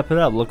 but step it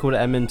up. Look what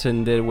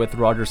Edmonton did with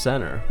Rogers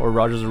Center or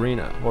Rogers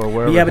Arena or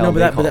wherever. Yeah, the hell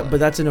they call it.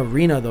 but that's an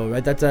arena though,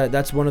 right?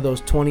 That's one of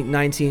those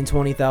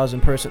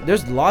 20,000 person.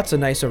 There's lots of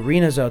nice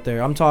arenas out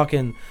there. I'm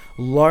talking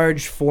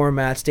large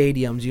format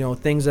stadiums. You know,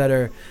 things that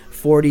are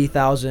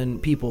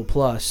 40,000 people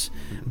plus.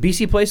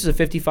 BC Place is a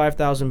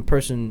 55,000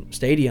 person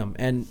stadium,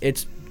 and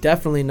it's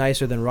definitely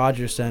nicer than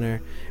Rogers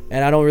Center.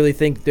 And I don't really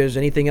think there's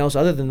anything else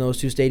other than those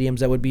two stadiums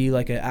that would be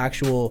like an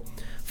actual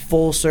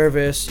full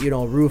service, you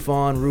know, roof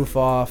on, roof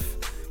off.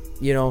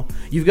 You know,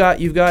 you've got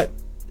where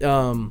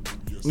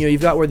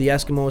the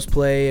Eskimos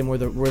play and where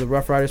the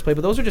Rough Riders play,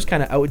 but those are just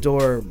kind of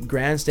outdoor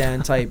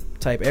grandstand type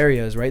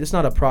areas, right? It's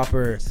not a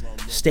proper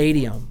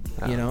stadium,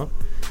 you know.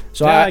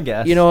 So yeah, I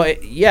guess. You know,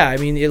 I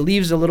mean, it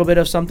leaves a little bit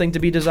of something to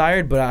be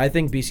desired, but I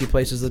think BC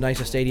Place is the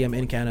nicest stadium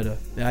in Canada,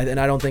 and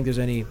I don't think there's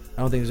any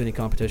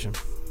competition.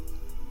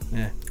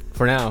 Yeah.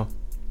 For now,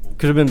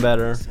 could have been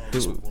better.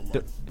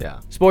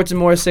 Yeah. Sports and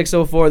More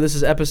 604. This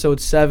is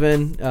episode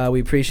 7. We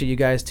appreciate you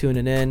guys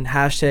tuning in.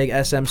 Hashtag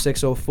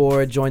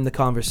SM604. Join the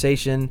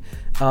conversation.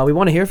 We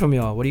want to hear from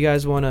y'all. What do you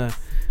guys want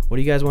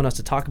us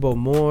to talk about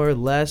more,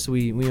 less?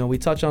 We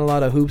touch on a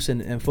lot of hoops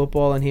and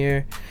football in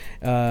here.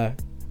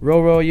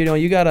 Roro, you know,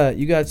 you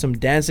got some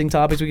dancing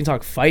topics. We can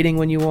talk fighting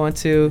when you want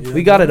to. Yeah,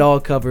 we got it all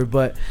covered.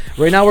 But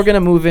right now we're gonna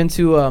move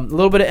into a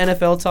little bit of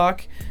NFL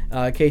talk.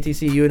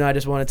 KTC, you and I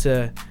just wanted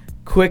to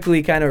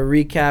quickly kind of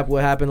recap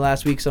what happened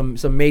last week. Some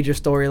major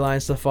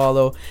storylines to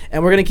follow,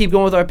 and we're gonna keep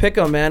going with our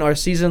pick'em, man. Our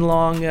season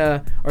long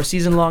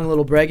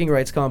little bragging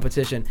rights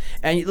competition.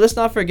 And let's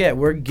not forget,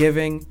 we're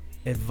giving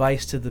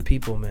advice to the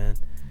people, man.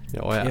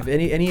 Oh yeah. If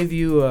any of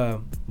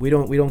you, we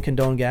don't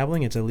condone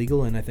gambling. It's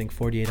illegal in I think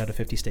 48 out of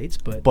 50 states.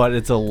 But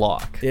it's a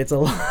lock. it's a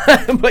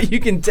lot. But you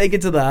can take it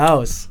to the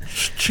house.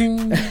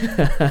 Ching.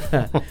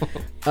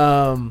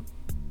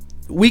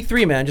 Week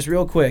 3, man. Just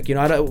real quick. You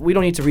know, we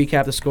don't need to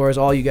recap the scores.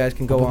 All you guys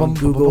can go on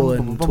Google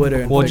and Twitter.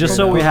 And Well, figure just it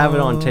so we out. have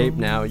it on tape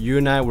now, you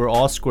and I were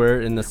all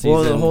square in the season.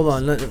 Well, hold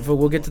on.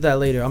 We'll get to that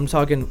later. I'm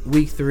talking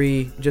week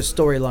 3, just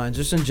storylines,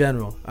 just in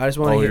general. I just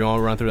want to. Oh, you want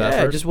to run through that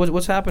yeah, first? just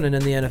what's happening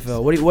in the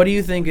NFL. What do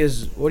you think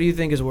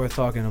is worth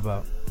talking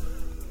about?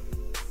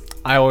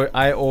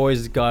 I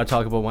always gotta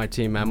talk about my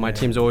team, man. My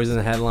team's always in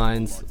the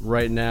headlines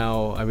right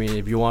now. I mean,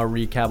 if you want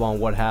to recap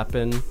on what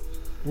happened.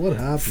 What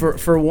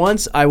happened? For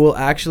once, I will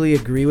actually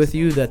agree with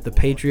you that the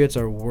Patriots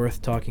are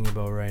worth talking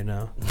about right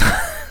now.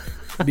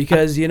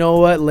 Because you know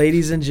what,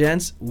 ladies and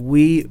gents,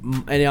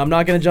 and I'm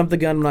not going to jump the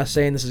gun. I'm not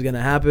saying this is going to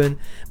happen,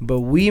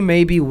 but we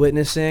may be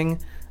witnessing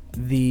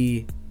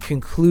the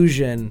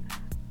conclusion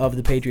of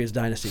the Patriots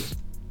dynasty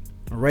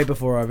right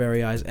before our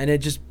very eyes, and it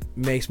just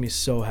makes me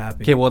so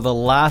happy. Okay, well, the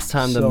last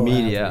time the So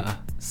media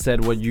happy.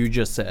 said what you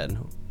just said,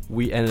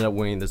 we ended up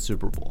winning the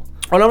Super Bowl.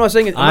 Oh, no, I'm not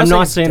saying it. I'm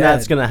not saying it's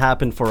that's dead. going to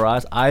happen for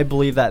us. I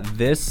believe that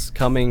this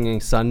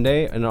coming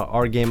Sunday in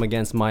our game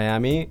against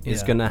Miami is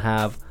Yeah. going to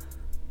have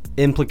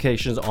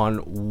implications on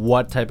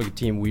what type of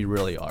team we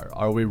really are.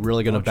 Are we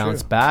really going to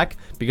bounce true. back?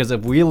 Because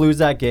if we lose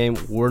that game,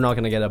 we're not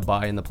going to get a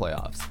bye in the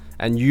playoffs.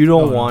 And you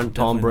don't No, want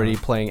Tom definitely Brady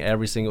not. playing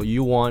every single.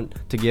 You want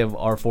to give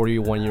our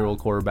 41-year-old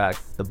quarterback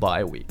the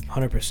bye week.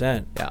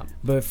 100%. Yeah.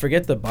 But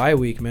forget the bye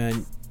week,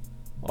 man.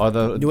 Or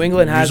the New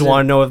England you just hasn't-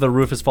 want to know if the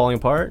roof is falling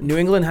apart? New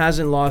England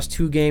hasn't lost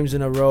 2 games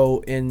in a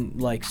row in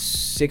like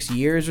 6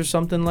 years or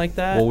something like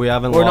that. Well, we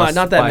haven't or lost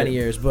not that by, many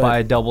years, but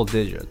by double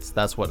digits.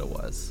 That's what it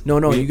was. no,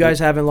 We- you guys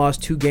haven't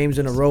lost 2 games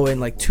in a row in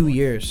like 2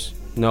 years.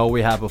 No,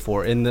 we have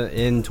before. In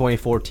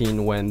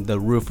 2014 when the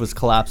roof was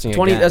collapsing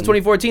again. That's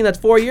 2014. That's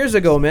 4 years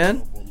ago,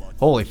 man.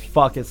 Holy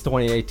fuck, it's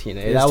 2018.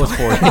 That was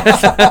 4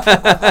 years.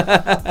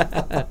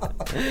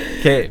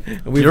 Okay,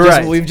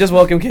 We've just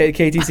welcomed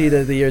KTC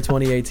to the year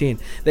 2018.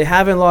 They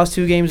haven't lost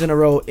 2 games in a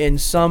row in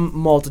some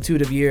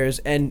multitude of years,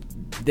 and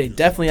they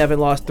definitely haven't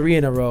lost 3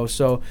 in a row.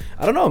 So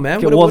I don't know,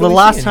 man. Okay, well, the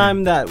last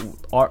time that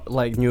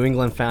New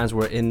England fans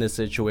were in this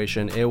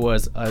situation, it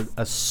was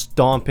a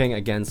stomping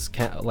against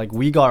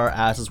we got our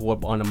asses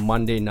whooped on a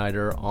Monday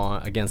nighter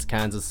against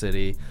Kansas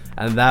City,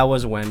 and that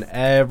was when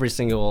every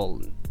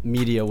single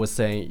media was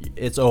saying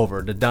it's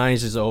over, the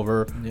dynasty's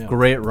over,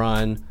 great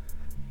run.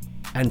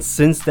 And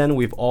since then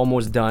we've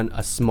almost done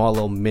a small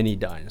little mini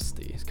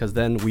dynasty, because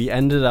then we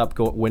ended up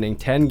winning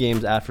 10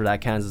 games after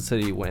that Kansas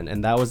City win,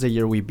 and that was the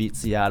year we beat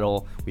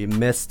Seattle. We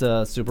missed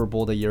the Super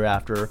Bowl the year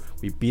after.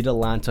 We beat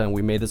Atlanta and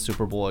we made the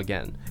Super Bowl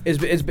again.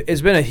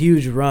 It's been a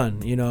huge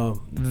run, you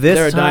know.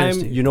 This time,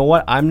 you know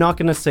what, I'm not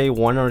gonna say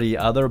one or the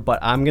other, but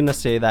I'm gonna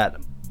say that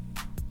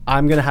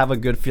I'm going to have a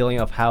good feeling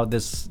of how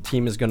this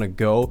team is going to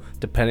go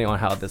depending on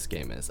how this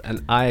game is.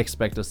 And I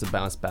expect us to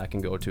bounce back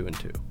and go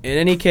 2-2. In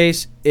any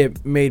case,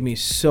 it made me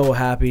so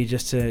happy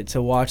just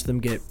to watch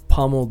them get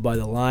pummeled by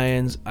the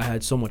Lions. I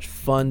had so much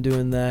fun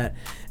doing that.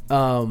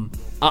 I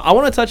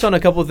want to touch on a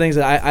couple of things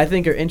that I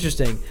think are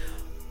interesting.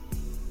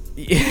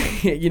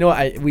 You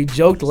know, we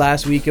joked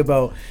last week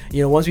about,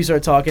 you know, once we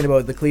start talking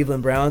about the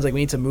Cleveland Browns, like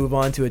we need to move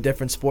on to a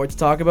different sport to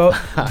talk about.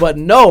 But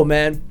no,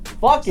 man,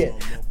 fuck it.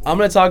 I'm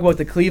going to talk about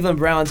the Cleveland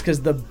Browns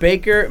because the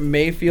Baker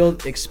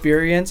Mayfield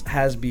experience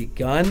has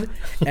begun.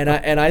 And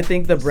I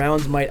think the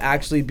Browns might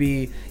actually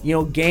be, you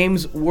know,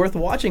 games worth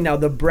watching. Now,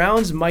 the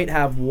Browns might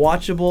have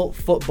watchable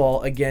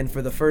football again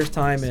for the first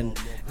time in,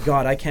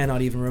 God, I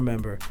cannot even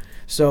remember.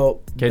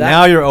 So okay,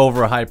 now you're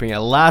overhyping it.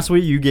 Last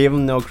week you gave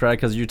them no credit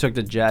because you took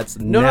the Jets.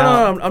 No,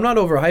 I'm not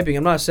overhyping.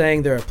 I'm not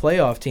saying they're a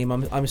playoff team.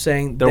 I'm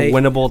saying they're a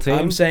winnable team.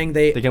 I'm saying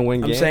they can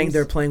win games. I'm saying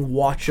they're playing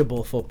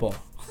watchable football.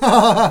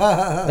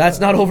 That's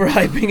not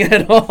overhyping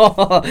at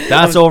all.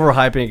 That's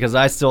overhyping because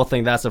I still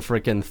think that's a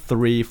freaking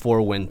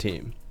 3-4 win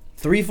team.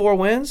 3-4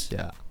 wins?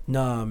 Yeah.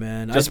 Nah,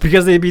 man. Just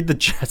because they beat the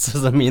Jets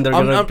doesn't mean they're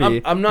going to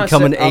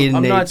become an 8-8 team.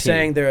 I'm not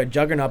saying they're a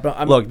juggernaut.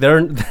 But look,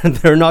 they're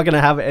not going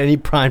to have any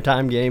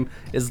primetime game.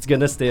 It's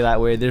going to stay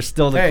that way. They're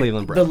still the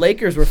Cleveland Browns. The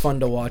Lakers were fun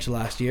to watch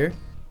last year.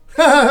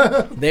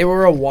 They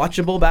were a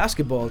watchable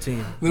basketball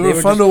team. They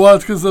were fun to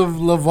watch because of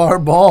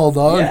LeVar Ball,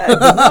 dog.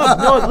 Yeah,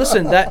 no,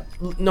 listen.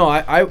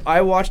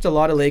 I watched a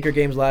lot of Laker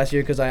games last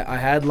year because I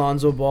had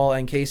Lonzo Ball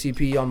and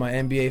KCP on my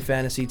NBA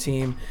fantasy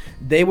team.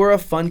 They were a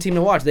fun team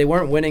to watch. They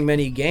weren't winning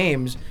many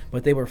games,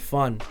 but they were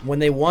fun. When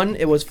they won,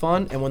 it was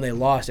fun, and when they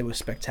lost, it was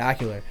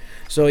spectacular.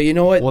 So you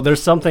know what? Well,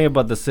 there's something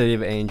about the City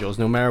of Angels.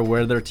 No matter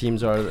where their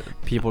teams are,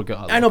 people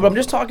go. I know, but I'm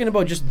just talking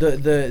about just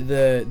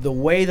the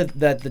way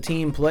that the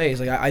team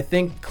plays. Like I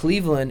think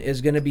Cleveland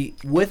is going to be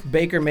with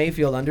Baker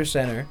Mayfield under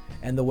center,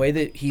 and the way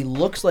that he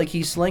looks like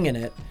he's slinging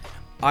it.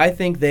 I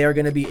think they are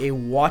going to be a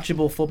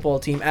watchable football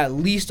team, at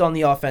least on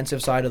the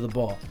offensive side of the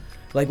ball.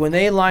 Like when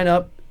they line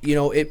up, you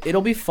know,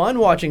 it'll be fun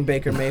watching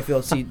Baker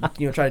Mayfield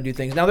try to do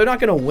things. Now they're not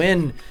going to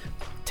win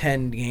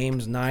 10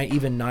 games,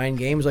 9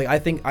 games. Like I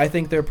think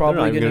they're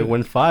probably going to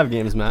win 5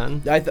 games,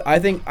 man.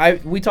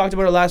 We talked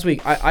about it last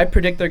week. I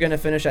predict they're going to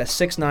finish at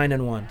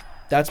 6-9-1.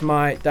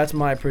 That's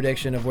my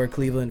prediction of where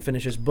Cleveland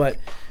finishes. But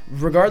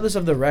regardless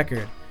of the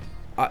record,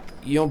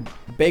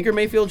 Baker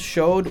Mayfield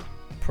showed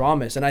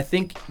promise, and I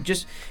think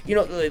just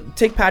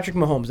take Patrick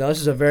Mahomes. Now this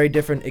is a very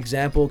different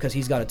example because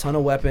he's got a ton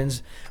of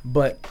weapons,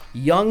 but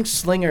young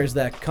slingers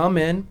that come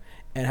in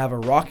and have a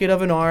rocket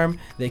of an arm,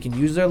 they can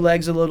use their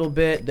legs a little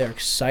bit, they're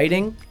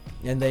exciting,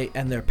 and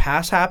they're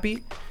pass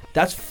happy.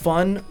 That's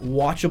fun,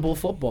 watchable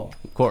football.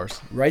 Of course.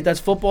 Right?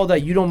 That's football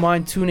that you don't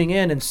mind tuning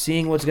in and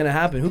seeing what's going to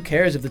happen. Who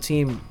cares if the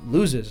team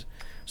loses?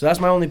 So that's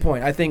my only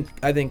point. I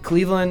think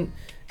Cleveland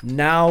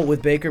now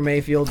with Baker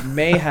Mayfield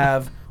may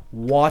have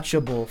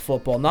watchable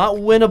football. Not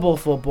winnable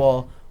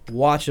football,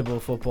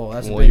 watchable football.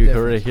 That's a big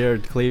difference. Heard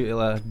it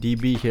here,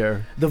 DB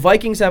here. The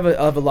Vikings have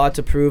a lot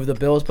to prove. The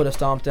Bills put a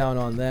stomp down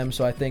on them,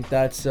 so I think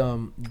that's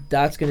going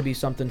to be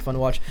something fun to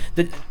watch.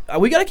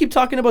 We got to keep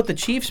talking about the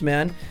Chiefs,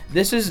 man.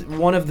 This is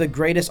one of the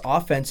greatest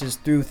offenses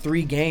through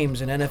 3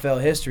 games in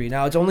NFL history.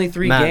 Now it's only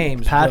 3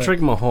 games. Patrick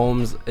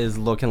Mahomes is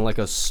looking like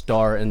a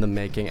star in the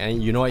making,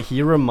 and you know what?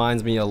 He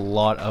reminds me a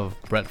lot of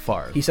Brett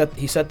Favre. He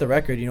set the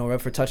record,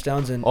 for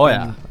touchdowns and. Oh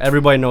yeah,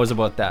 everybody knows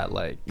about that.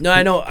 No,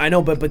 I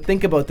know, but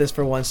think about this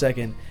for 1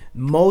 second.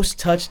 Most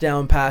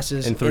touchdown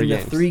passes in the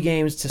 3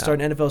 games to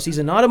start an NFL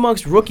season, not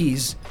amongst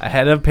rookies.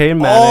 Ahead of Peyton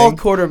Manning. All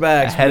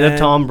quarterbacks. Ahead of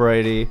Tom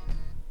Brady.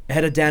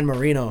 Ahead of Dan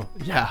Marino.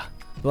 Yeah.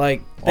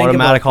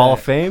 Automatic Hall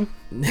of Fame?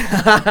 Is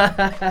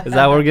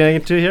that what we're getting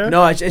into here?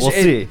 No, we'll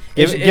see.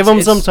 Give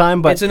him some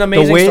time, but it's an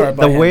amazing start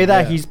by the way him,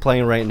 that he's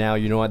playing right now,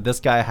 you know what? This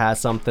guy has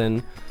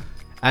something.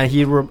 And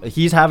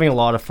he's having a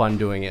lot of fun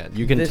doing it.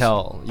 You can This-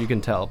 tell. You can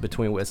tell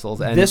between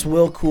whistles. And This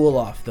will cool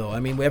off, though. I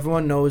mean,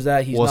 everyone knows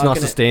that he's Well, it's not not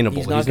gonna, sustainable.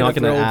 He's not He's gonna not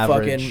gonna throw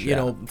average,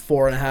 fucking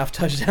 4.5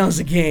 touchdowns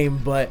a game.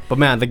 But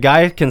man, the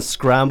guy can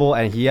scramble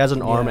and he has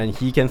an arm Yeah. and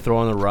he can throw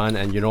on the run.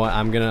 And you know what?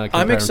 I'm gonna.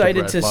 compare I'm him excited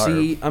Brett to Favre.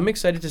 see. I'm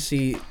excited to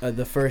see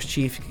the first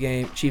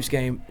Chiefs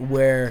game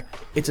where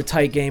it's a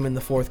tight game in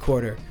the fourth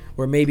quarter,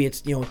 where maybe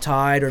it's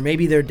tied, or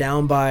maybe they're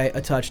down by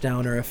a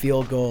touchdown or a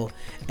field goal,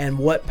 and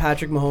what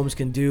Patrick Mahomes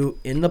can do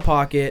in the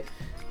pocket,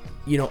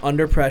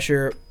 under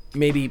pressure,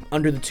 maybe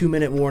under the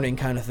 2-minute warning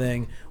kind of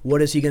thing.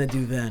 What is he going to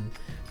do then?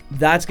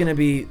 That's going to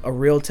be a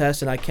real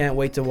test, and I can't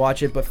wait to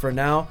watch it. But for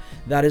now,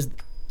 that is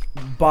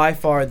by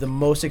far the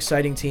most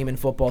exciting team in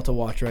football to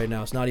watch right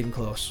now. It's not even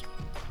close.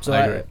 So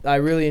I agree. I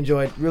really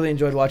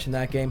enjoyed watching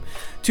that game.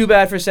 Too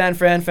bad for San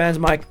Fran fans.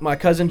 My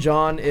cousin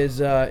John is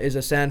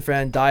a San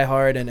Fran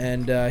diehard,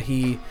 and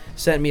he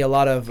sent me a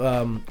lot of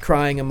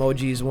crying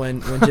emojis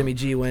when Jimmy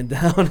G went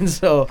down, and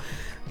so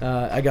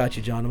I got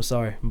you, John. I'm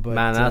sorry, but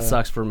Man, that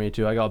sucks for me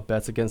too. I got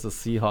bets against the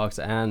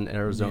Seahawks and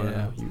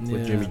Arizona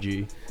with Jimmy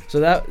G. So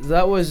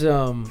that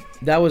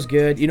was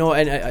good. And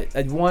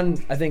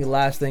I think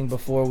last thing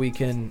before we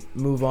can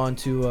move on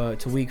to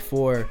week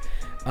 4.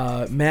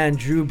 Man,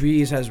 Drew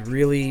Brees has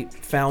really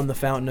found the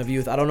fountain of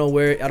youth. I don't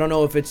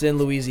know if it's in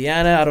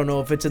Louisiana. I don't know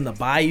if it's in the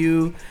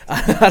Bayou.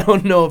 I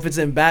don't know if it's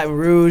in Baton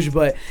Rouge,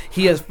 but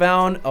he has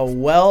found a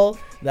well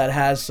that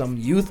has some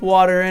youth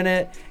water in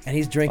it, and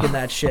he's drinking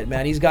that shit,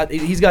 man. He's got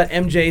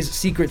MJ's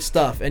secret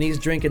stuff, and he's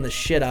drinking the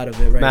shit out of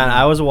it right now. Man,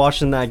 I was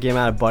watching that game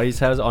at a buddy's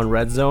house on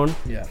Red Zone.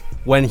 Yeah.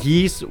 When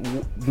he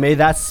made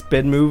that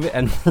spin move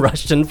and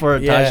rushed in for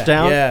a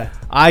touchdown, Yeah.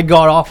 I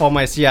got off on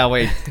my seat. I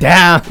went,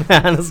 damn,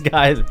 man, this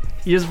guy,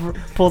 he just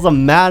pulls a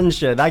Madden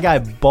shit. That guy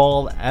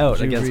balled out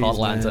Drew against Brees,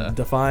 Atlanta. man,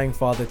 defying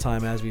father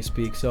time as we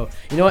speak. So,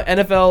 what?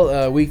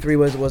 NFL week 3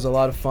 was a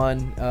lot of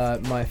fun.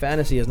 My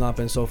fantasy has not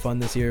been so fun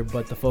this year,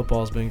 but the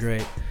football's been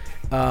great.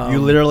 You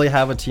literally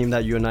have a team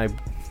that you and I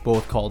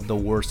both called the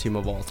worst team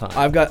of all time.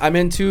 I'm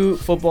in 2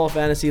 football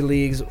fantasy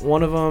leagues.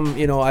 One of them,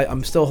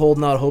 I'm still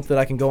holding out hope that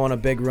I can go on a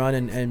big run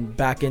and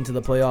back into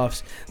the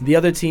playoffs. The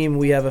other team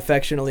we have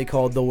affectionately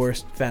called the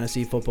worst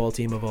fantasy football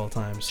team of all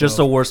time. So. Just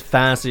the worst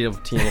fantasy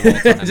of team of all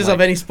time. Just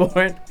of any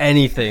sport.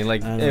 Anything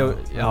like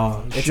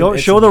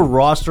show the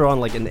roster on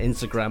like an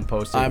Instagram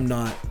post. I'm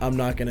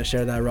not gonna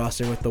share that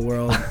roster with the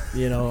world.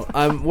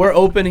 We're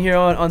open here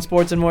on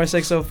Sports and More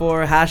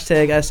 604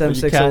 hashtag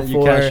SM604.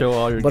 You can't show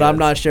all your but guys. I'm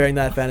not sharing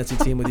that fantasy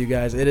team with you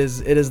guys. It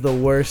is the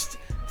worst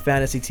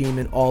fantasy team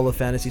in all of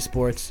fantasy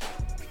sports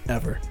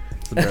ever.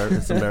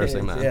 It's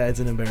embarrassing, man. Yeah, it's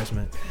an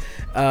embarrassment.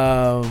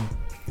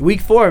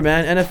 Week 4,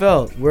 man,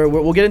 NFL.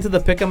 We'll get into the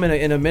pick'em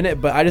in a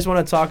minute, but I just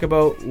want to talk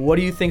about what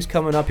do you think's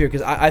coming up here,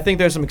 because I think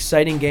there's some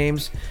exciting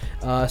games,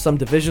 some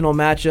divisional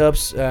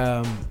matchups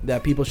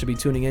that people should be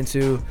tuning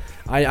into.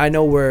 I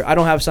know I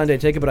don't have Sunday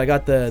Ticket, but I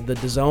got the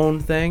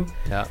DAZN thing.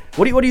 Yeah.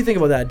 What do you think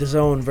about that,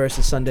 DAZN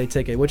versus Sunday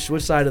Ticket? Which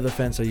side of the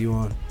fence are you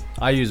on?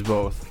 I use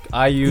both.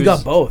 You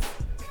got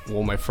both.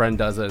 Well, my friend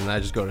does it, and I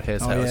just go to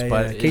his house. Yeah,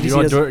 but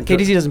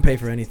KTC doesn't pay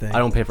for anything. I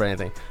don't pay for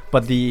anything.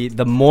 But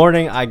the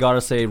morning, I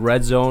gotta say,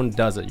 Red Zone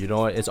does it.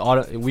 It's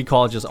we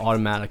call it just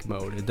automatic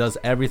mode. It does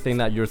everything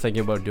that you're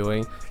thinking about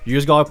doing. You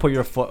just gotta put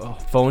your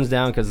phones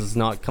down because it's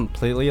not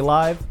completely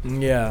live.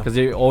 Yeah. Because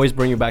they always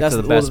bring you back to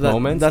the best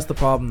moments. That's the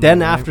problem. Then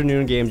though, right?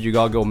 afternoon games, you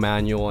gotta go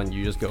manual, and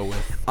you just go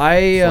with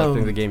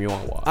selecting the game you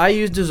want to watch. I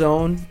used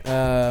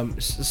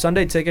DAZN.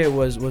 Sunday Ticket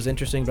was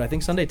interesting, but I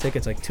think Sunday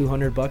Ticket's like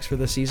 $200 for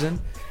the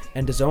season,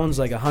 and DAZN's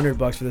like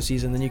 $100 for the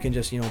season. Then you can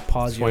just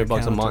pause your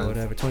account $20 a month or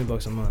whatever.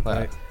 $20 a month, Yeah.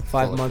 right?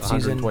 5 month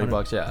season.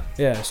 $20, yeah.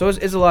 Yeah, so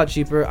it's a lot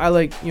cheaper. I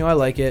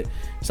like it.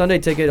 Sunday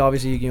Ticket,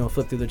 obviously, you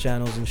flip through the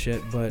channels and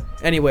shit. But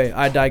anyway,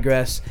 I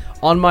digress.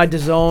 On my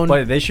DAZN.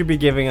 But they should be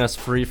giving us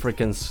free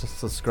freaking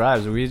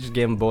subscribes. We just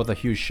gave them both a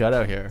huge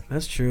shutout here.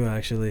 That's true,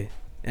 actually.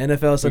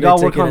 NFL Sunday We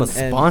gotta Ticket work on the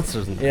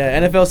sponsors.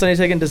 Yeah, NFL Sunday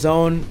Ticket and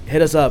DAZN,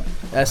 hit us up.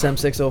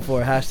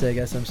 SM604 hashtag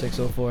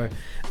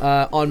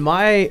SM604. On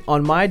my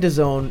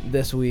DAZN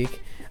this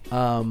week,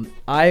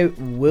 I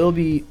will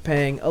be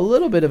paying a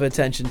little bit of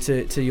attention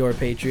to your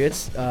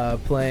Patriots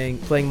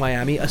playing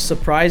Miami. A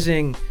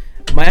surprising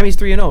Miami's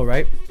 3-0,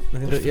 right? I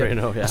think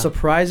 3-0, yeah. A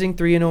surprising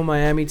 3-0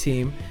 Miami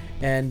team.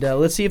 And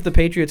let's see if the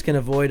Patriots can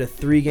avoid a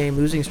 3-game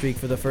losing streak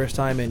for the first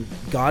time in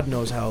God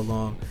knows how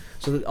long.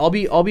 So I'll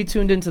be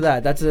tuned into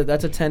that. That's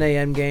a 10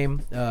 a.m.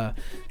 game,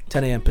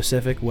 10 a.m.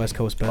 Pacific, West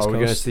Coast, Best Coast. Are we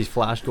gonna see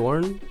Flash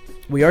Gordon?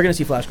 We are gonna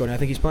see Flash Gordon. I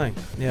think he's playing.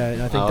 Yeah,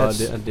 and I think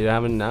that's. They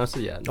haven't announced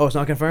it yet. Oh, it's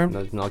not confirmed. No,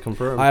 it's not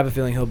confirmed. I have a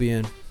feeling he'll be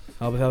in.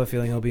 I'll have a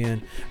feeling he'll be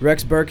in.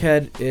 Rex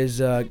Burkhead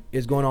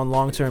is going on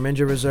long-term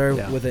injury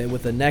reserve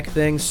with a neck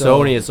thing.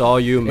 So Sony, it's all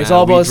you, man. It's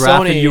all about we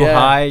drafted Sony, you yeah.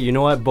 high. You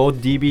know what? Both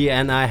DB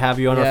and I have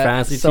you on our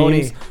fantasy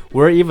teams.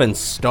 we're even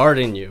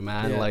starting you,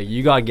 man. Yeah. Like,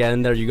 you gotta get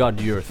in there, you gotta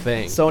do your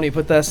thing. Sony,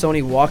 put that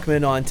Sony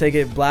Walkman on, take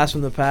it, blast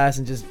from the pass,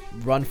 and just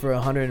run for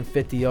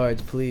 150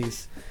 yards,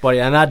 please. But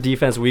yeah, and that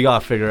defense, we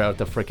gotta figure out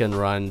the freaking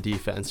run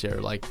defense here.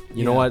 Like,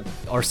 you know what?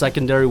 Our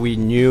secondary, we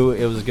knew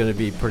it was gonna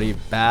be pretty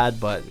bad,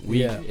 but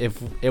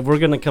if we're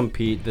gonna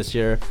compete this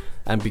year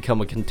and become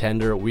a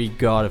contender, we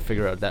gotta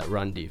figure out that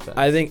run defense.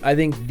 I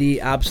think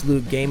the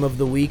absolute game of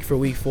the week for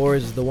week 4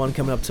 is the one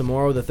coming up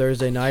tomorrow, the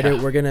Thursday nighter.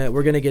 Yeah.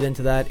 We're gonna get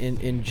into that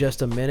in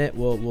just a minute.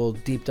 We'll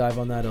deep dive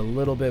on that a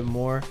little bit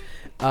more.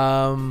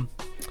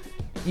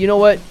 You know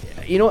what?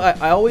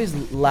 I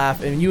always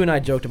laugh, and you and I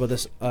joked about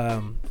this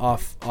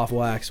off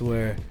wax,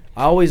 where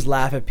I always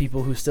laugh at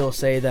people who still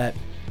say that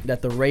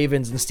the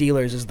Ravens and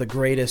Steelers is the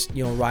greatest,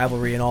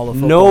 rivalry in all of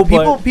football.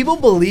 No, people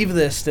believe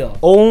this still.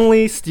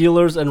 Only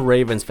Steelers and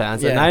Ravens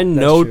fans, and I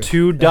know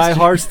two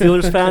diehard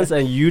Steelers fans,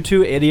 and you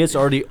two idiots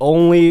are the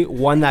only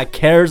one that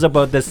cares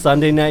about this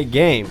Sunday night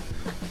game.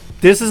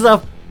 This is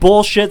a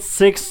bullshit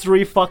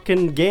 6-3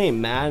 fucking game,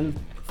 man.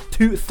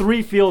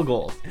 3 field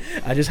goals.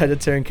 I just had to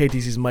turn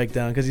KTC's mic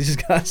down because he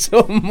just got so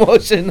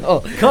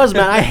emotional. Cause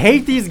man, I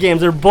hate these games.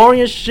 They're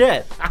boring as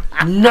shit.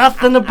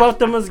 Nothing about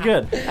them is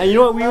good. And you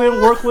know what? We even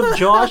work with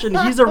Josh, and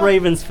he's a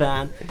Ravens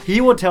fan. He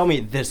will tell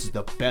me this is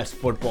the best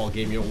football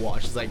game you'll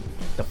watch. It's like,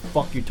 the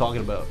fuck you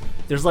talking about?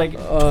 There's like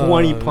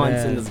 20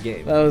 punts in this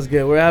game. That was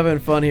good. We're having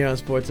fun here on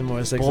Sports and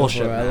More 604.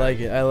 Bullshit, man.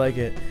 I like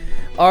it.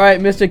 All right,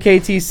 Mr.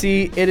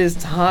 KTC, it is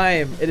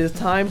time. It is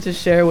time to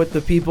share with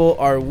the people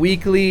our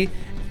weekly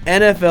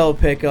NFL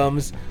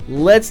pick'ems.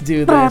 Let's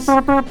do this.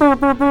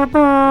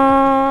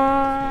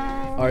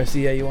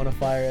 RCA, you want to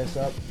fire us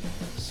up?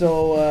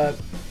 So,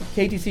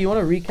 KTC, you want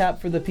to recap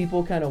for the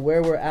people kind of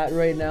where we're at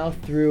right now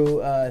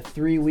through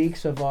 3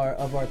 weeks of our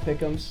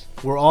pick'ems?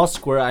 We're all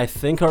square. I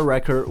think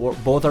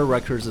both our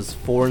records is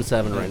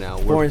 4-7 right now.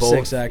 We're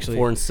 4-6 actually.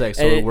 4-6.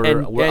 So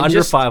we're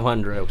under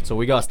 500. So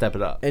we gotta step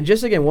it up. And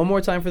just again, one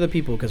more time for the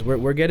people, because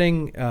we're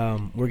getting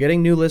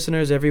new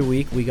listeners every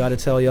week. We got to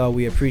tell y'all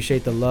we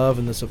appreciate the love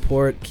and the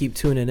support. Keep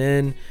tuning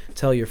in.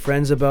 Tell your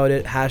friends about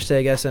it.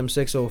 Hashtag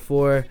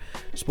SM604.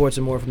 Sports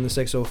and More from the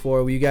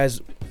 604. You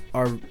guys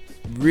are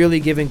really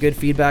giving good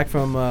feedback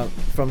from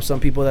some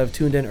people that have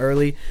tuned in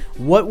early.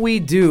 What we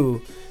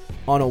do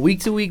on a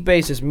week-to-week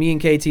basis, me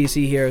and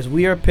KTC here, is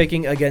we are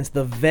picking against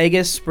the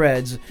Vegas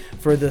spreads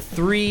for the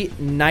 3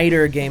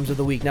 nighter games of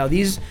the week. Now,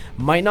 these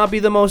might not be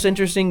the most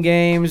interesting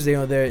games.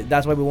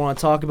 That's why we want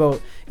to talk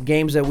about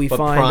games that we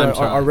find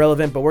are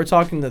relevant. But we're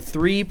talking the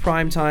 3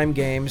 primetime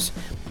games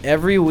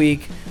every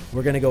week.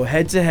 We're going to go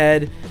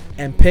head-to-head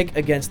and pick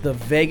against the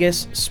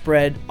Vegas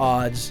spread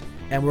odds,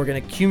 and we're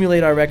going to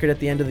accumulate our record at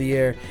the end of the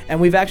year. And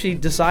we've actually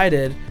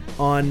decided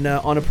on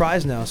a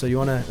prize now. So you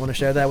want to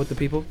share that with the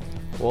people?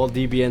 Well,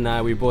 DB and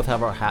I, we both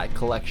have our hat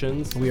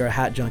collections. We are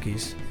hat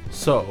junkies.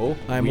 So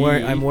I'm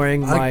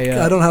wearing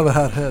my. I don't have a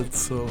hat head,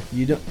 so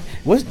you don't.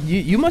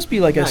 You must be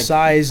like a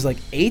size like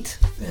 8.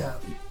 Yeah.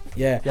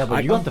 Yeah. Yeah,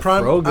 but you got the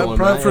fro going. I'm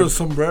primed for a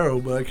sombrero,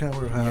 but I can't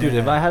wear a hat. Dude,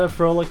 if I had a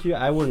fro like you,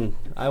 I wouldn't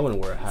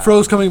wear a hat.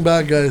 Fro's coming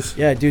back, guys.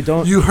 Yeah, dude,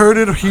 don't. You heard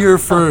it here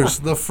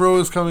first. The fro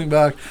is coming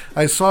back.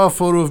 I saw a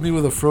photo of me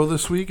with a fro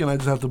this week, and I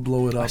just have to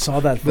blow it up. I saw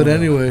that photo. But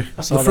anyway,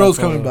 the fro's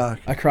coming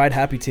back. I cried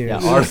happy tears. Yeah,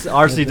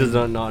 RC does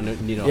not need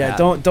no hat.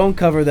 Yeah, don't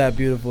cover that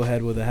beautiful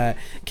head with a hat.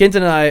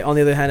 Kenton and I, on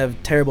the other hand,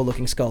 have terrible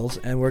looking skulls,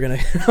 and we're gonna.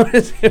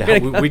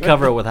 we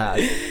cover it with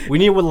hats. We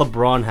need what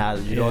LeBron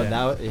has. You know,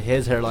 now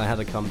his hairline had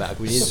to come back.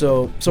 We need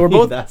so we're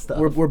both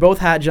we're both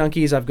hat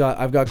junkies. I've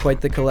got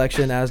quite the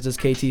collection, as does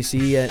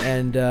KTC,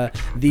 and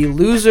the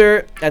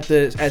loser at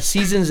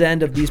season's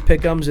end of these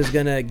pick'ems is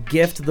gonna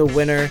gift the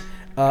winner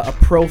a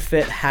Pro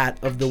Fit hat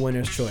of the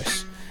winner's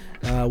choice.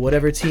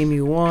 Whatever team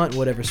you want,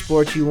 whatever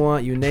sport you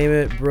want, you name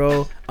it,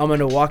 bro. I'm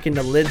gonna walk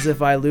into Lids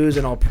if I lose,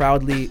 and I'll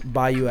proudly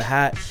buy you a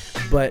hat.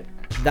 But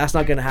that's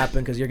not gonna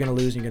happen because you're gonna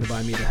lose and you're gonna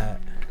buy me the hat.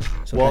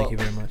 So thank you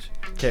very much.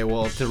 Okay,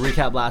 well, to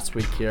recap last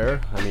week here,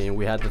 I mean,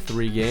 we had the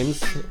 3 games.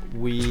 So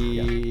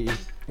we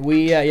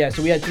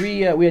had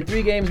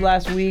 3 games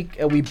last week.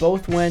 We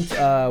both went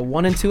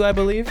 1-2, I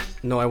believe.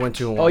 No, I went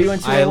 2-1. Oh, you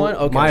went 2-1?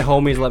 Okay. My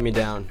homies let me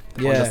down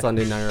on the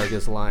Sunday nighter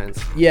against the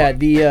Lions. Yeah,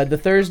 the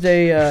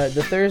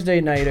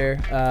Thursday nighter.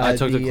 I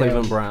took the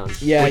Cleveland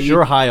Browns. Yeah, which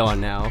you're high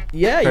on now.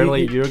 Yeah,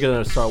 apparently you're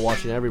gonna start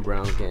watching every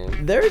Browns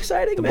game. They're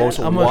exciting, the man. most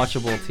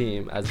watchable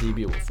team, as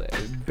DB will say.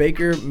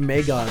 Baker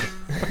Maygod.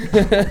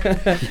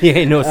 He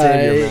ain't no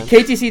savior, man.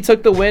 KTC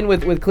took the win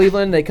with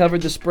Cleveland. They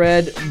covered the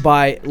spread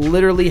by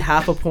literally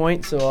half a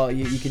point, so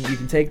you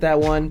can take that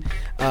one.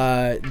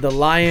 The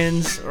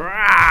Lions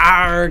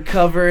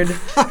covered.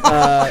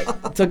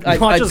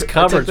 I just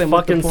covered.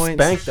 Fucking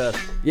spanked us.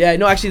 Yeah,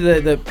 no, actually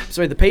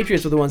the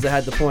Patriots were the ones that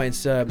had the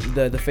points.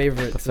 The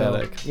favorite.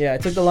 Pathetic. So, yeah, I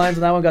took the Lions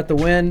on that one, got the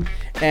win.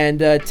 And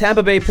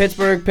Tampa Bay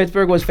Pittsburgh.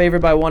 Pittsburgh was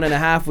favored by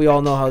 1.5. We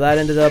all know how that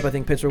ended up. I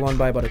think Pittsburgh won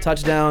by about a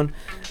touchdown.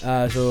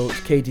 So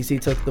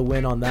KTC took the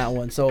win on that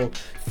one. So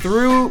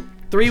through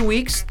 3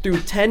 weeks,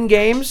 through 10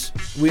 games,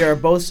 we are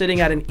both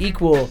sitting at an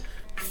equal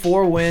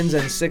 4 wins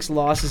and 6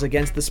 losses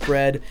against the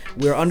spread.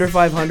 We're under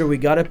 500. We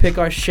got to pick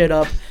our shit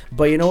up.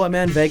 But you know what,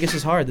 man? Vegas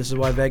is hard. This is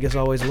why Vegas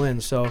always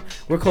wins. So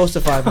we're close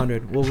to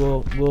 500.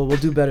 We'll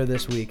do better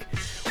this week.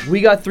 We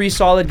got 3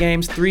 solid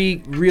games,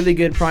 3 really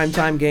good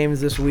primetime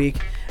games this week.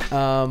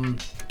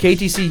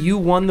 KTC, you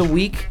won the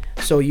week,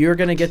 so you're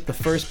going to get the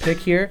first pick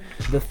here.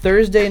 The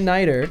Thursday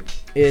nighter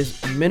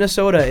is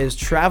Minnesota is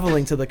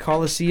traveling to the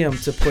Coliseum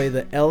to play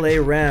the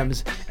LA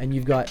Rams, and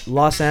you've got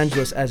Los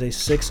Angeles as a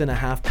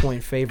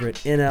 6.5-point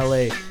favorite in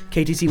LA.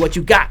 KTC, what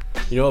you got?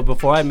 You know,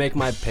 before I make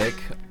my pick,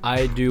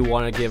 I do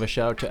want to give a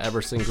shout out to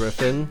Everson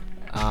Griffin.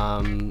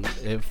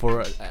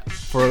 For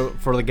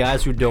the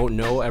guys who don't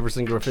know,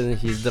 Everson Griffin,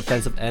 he's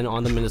defensive end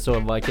on the Minnesota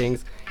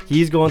Vikings.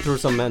 He's going through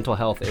some mental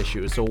health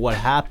issues. So what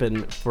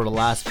happened for the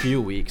last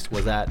few weeks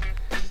was that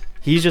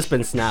he's just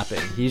been snapping.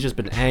 He's just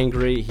been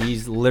angry.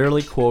 He's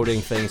literally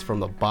quoting things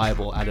from the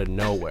Bible out of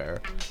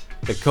nowhere.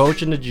 The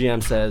coach and the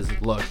GM says,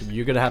 look,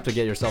 you're going to have to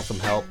get yourself some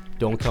help.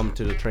 Don't come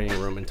to the training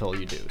room until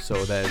you do.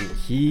 So then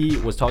he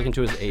was talking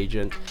to his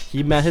agent.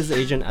 He met his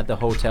agent at the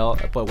hotel,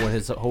 but when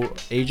his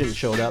agent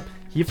showed up,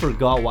 he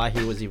forgot why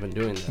he was even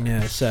doing that.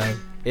 Yeah, sad.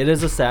 It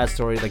is a sad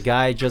story. The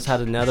guy just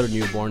had another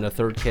newborn, the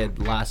 3rd kid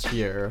last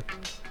year.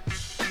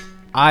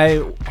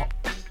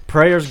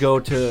 Prayers go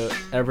to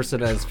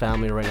Everson and his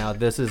family right now.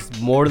 This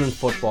is more than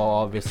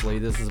football, obviously.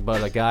 This is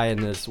about a guy and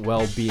his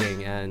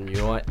well-being, and you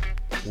know what?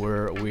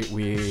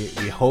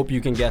 We hope you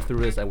can get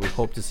through this, and we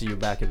hope to see you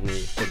back in the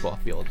football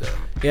field there.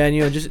 Yeah,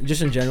 and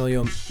just in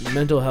general,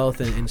 mental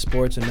health in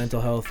sports and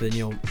mental health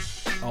and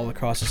all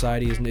across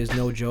society is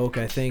no joke.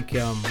 I think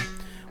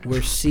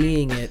we're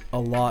seeing it a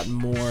lot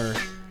more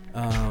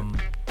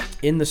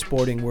in the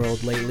sporting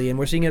world lately, and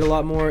we're seeing it a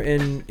lot more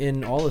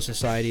in all of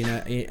society,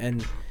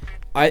 and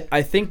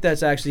I think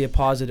that's actually a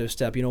positive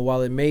step.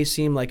 While it may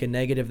seem like a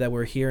negative that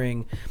we're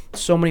hearing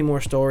so many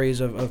more stories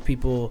of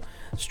people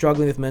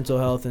struggling with mental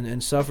health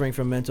and suffering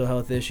from mental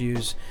health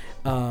issues,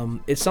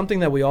 it's something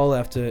that we all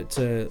have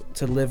to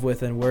live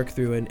with and work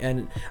through.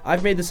 And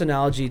I've made this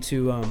analogy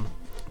to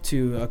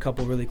a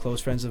couple really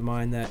close friends of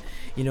mine that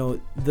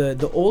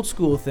the old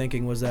school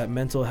thinking was that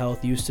mental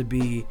health used to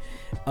be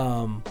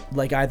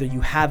like either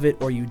you have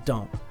it or you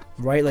don't.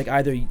 Right? Like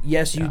either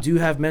yes, you do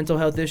have mental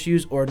health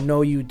issues, or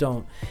no, you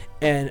don't.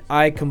 And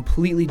I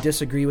completely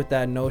disagree with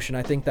that notion.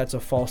 I think that's a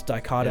false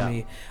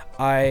dichotomy.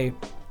 Yeah.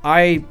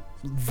 I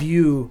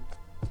view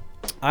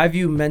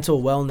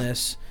mental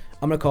wellness.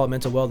 I'm gonna call it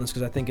mental wellness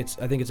because I think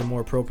it's a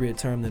more appropriate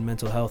term than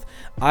mental health.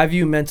 I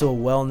view mental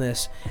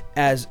wellness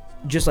as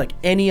just like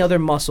any other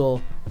muscle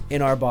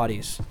in our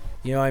bodies.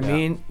 You know what I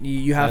mean?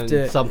 You have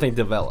to something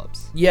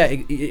develops. Yeah,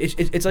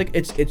 it's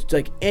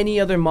like any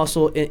other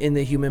muscle in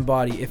the human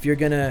body. If you're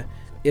gonna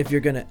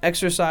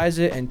exercise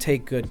it and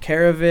take good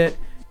care of it,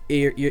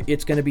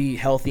 it's gonna be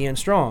healthy and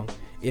strong.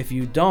 If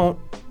you don't,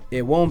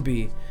 it won't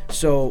be.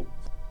 So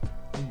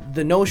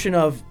the notion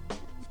of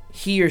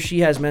he or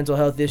she has mental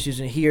health issues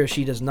and he or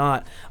she does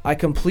not, I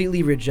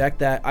completely reject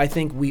that. I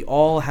think we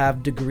all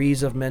have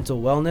degrees of mental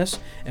wellness,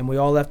 and we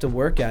all have to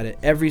work at it,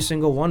 every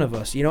single one of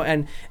us,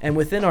 and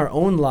within our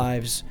own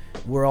lives,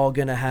 we're all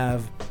gonna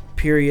have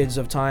periods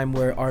of time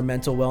where our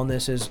mental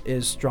wellness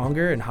is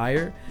stronger and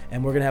higher,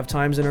 and we're gonna have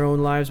times in our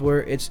own lives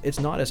where it's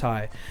not as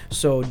high.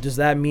 So does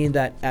that mean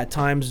that at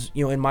times,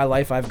 in my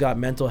life I've got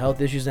mental health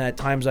issues and at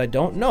times I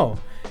don't? No.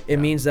 It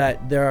means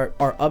that there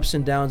are ups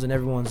and downs in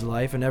everyone's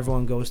life, and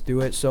everyone goes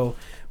through it. So,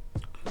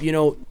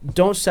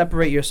 don't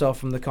separate yourself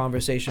from the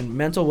conversation.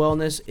 Mental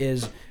wellness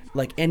is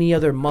like any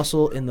other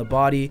muscle in the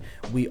body.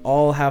 We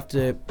all have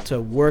to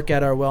work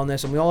at our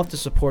wellness, and we all have to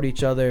support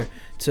each other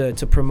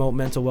to promote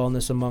mental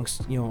wellness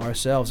amongst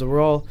ourselves. And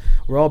we're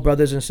all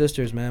brothers and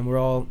sisters, man. We're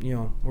all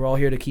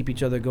here to keep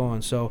each other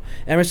going. So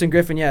Emerson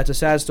Griffin, it's a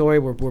sad story.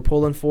 We're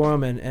pulling for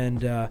him,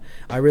 and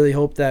I really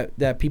hope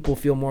that people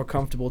feel more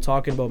comfortable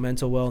talking about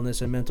mental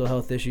wellness and mental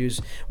health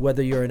issues,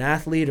 whether you're an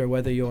athlete or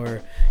whether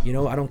you're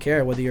I don't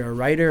care, whether you're a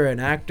writer, an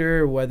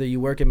actor, whether you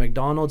work at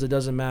McDonald's, it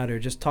doesn't matter.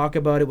 Just talk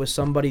about it with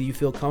somebody you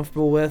feel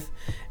comfortable with,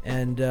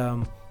 and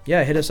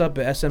hit us up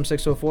at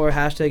SM604,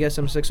 hashtag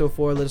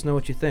SM604. Let us know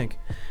what you think.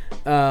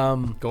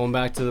 Going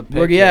back to the pick.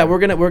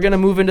 We're gonna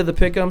move into the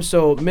pick'em.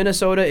 So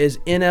Minnesota is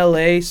in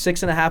LA,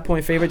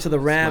 6.5-point favorite to the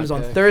Rams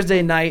on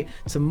Thursday night.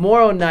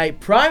 Tomorrow night,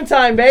 prime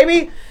time,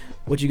 baby.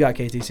 What you got,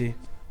 KTC?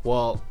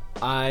 Well,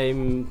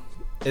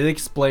 it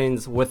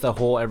explains with the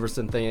whole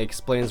Everson thing. It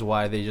explains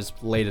why they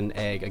just laid an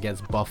egg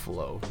against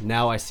Buffalo.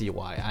 Now I see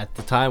why. At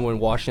the time when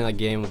watching that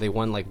game, they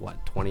won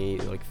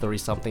 30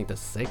 something to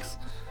 6.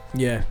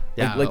 Yeah.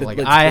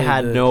 I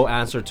had no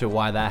answer to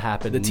why that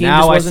happened. The team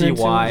now I just wasn't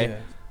see why. Yeah.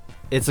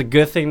 It's a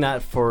good thing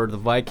that for the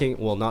Viking,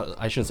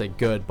 I shouldn't say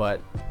good, but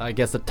I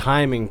guess the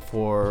timing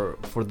for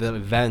the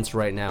events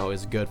right now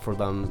is good for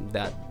them,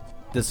 that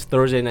this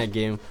Thursday night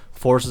game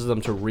forces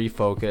them to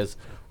refocus.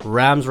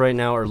 Rams right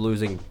now are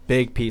losing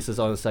big pieces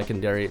on the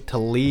secondary.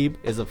 Talib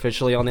is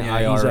officially on the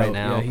IR right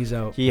now. Yeah, he's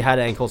out. He had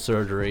ankle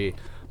surgery.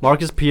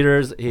 Marcus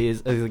Peters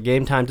is a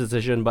game time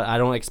decision, but I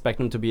don't expect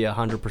him to be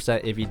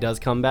 100% if he does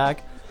come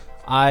back.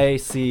 I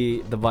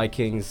see the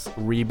Vikings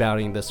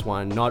rebounding this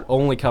one, not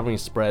only covering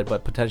spread,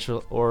 but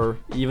potential or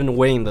even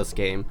winning this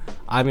game.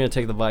 I'm going to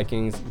take the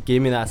Vikings.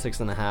 Give me that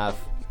 6.5.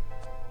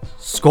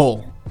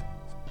 Skull.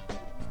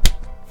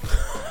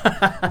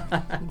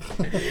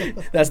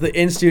 That's the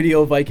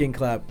in-studio Viking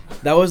clap.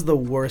 That was the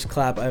worst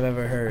clap I've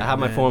ever heard. I have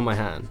my phone in my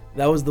hand.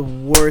 That was the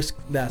worst.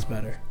 That's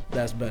better.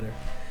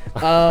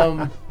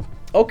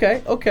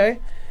 Okay.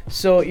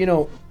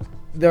 So,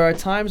 there are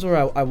times where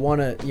I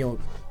want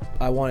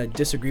to,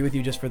 disagree with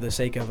you just for the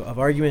sake of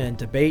argument and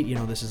debate.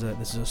 This is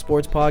a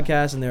sports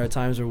podcast, and there are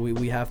times where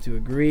we have to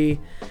agree.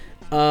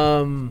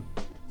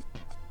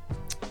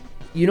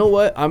 You know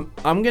what?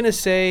 I'm gonna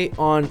say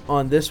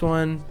on this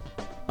one.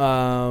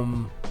 I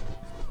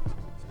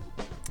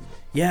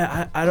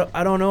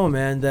don't know,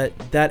 man.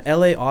 That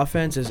LA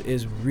offense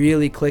is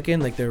really clicking.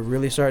 Like, they're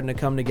really starting to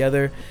come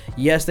together.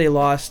 Yes, they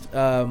lost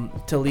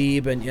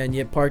Talib, and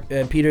yet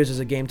Peters is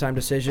a game time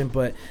decision,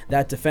 but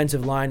that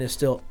defensive line is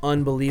still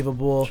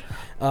unbelievable.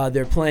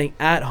 They're playing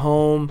at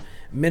home.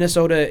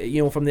 Minnesota,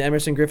 from the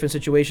Emerson Griffin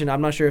situation,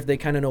 I'm not sure if they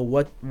kind of know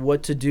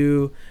what to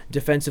do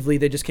defensively.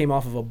 They just came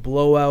off of a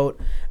blowout.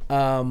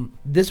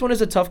 This one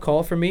is a tough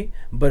call for me,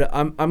 but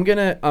I'm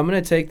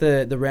gonna take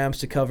the Rams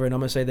to cover, and I'm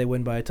gonna say they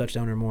win by a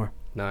touchdown or more.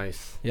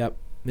 Nice. Yep.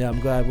 Yeah, I'm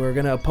glad we're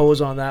gonna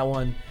oppose on that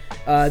one.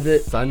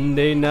 The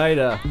Sunday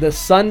nighter. The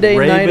Sunday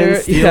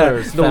Ravens, nighter.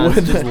 Steelers. Yeah,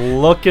 Fans just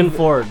looking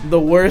forward. The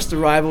worst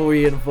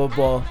rivalry in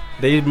football.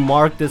 They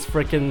marked this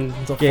freaking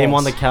game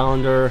on the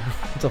calendar.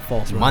 It's a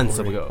false months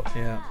rivalry. ago.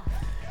 Yeah.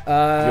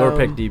 Your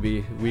pick,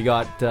 DB. We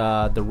got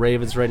the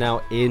Ravens right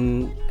now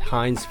in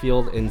Heinz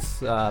Field in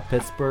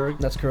Pittsburgh.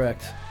 That's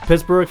correct.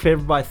 Pittsburgh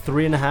favored by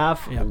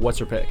 3.5. Yep. What's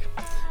your pick?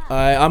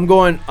 I'm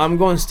going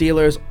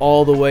Steelers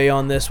all the way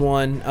on this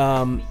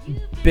one.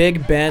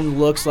 Big Ben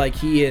looks like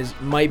he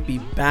might be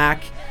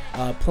back,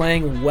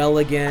 playing well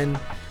again.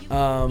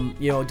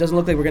 It doesn't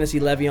look like we're going to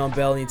see Le'Veon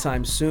Bell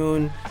anytime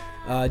soon.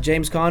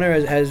 James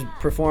Conner has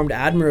performed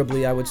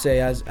admirably, I would say,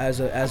 as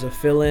a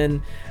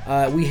fill-in.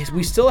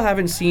 We still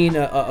haven't seen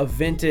a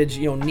vintage,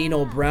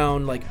 Nino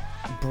Brown like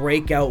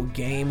breakout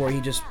game where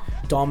he just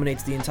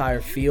dominates the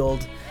entire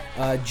field.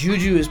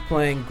 Juju is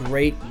playing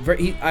great.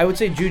 I would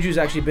say Juju's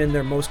actually been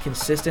their most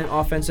consistent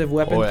offensive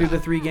weapon through the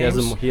 3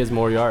 games. He has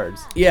more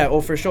yards. Yeah,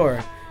 for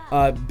sure.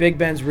 Big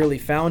Ben's really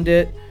found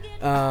it.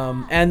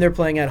 And they're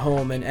playing at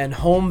home, and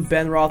home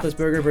Ben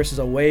Roethlisberger versus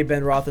away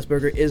Ben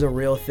Roethlisberger is a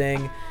real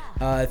thing.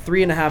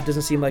 3.5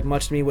 doesn't seem like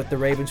much to me with the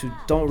Ravens, who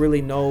don't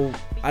really know.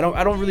 I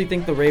don't really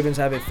think the Ravens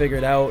have it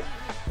figured out.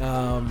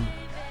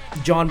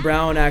 John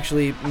Brown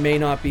actually may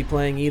not be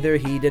playing either.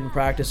 He didn't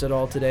practice at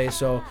all today,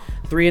 so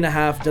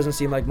 3.5 doesn't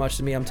seem like much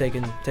to me. I'm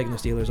taking the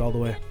Steelers all the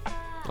way.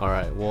 All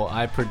right. Well,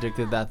 I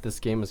predicted that this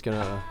game is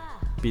gonna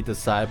be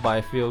decided by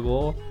a field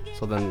goal,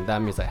 so then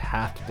that means I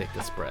have to take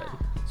the spread.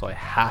 So I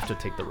have to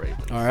take the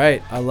Ravens. All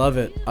right. I love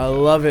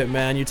it,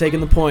 man. You're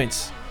taking the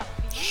points.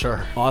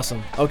 Sure.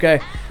 Awesome. Okay.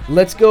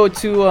 Let's go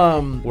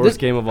to worst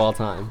game of all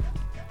time.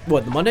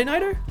 What, the Monday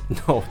Nighter?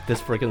 No, this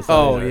freaking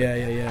Sunday.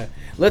 Oh, yeah.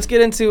 Let's get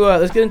into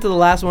the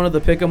last one of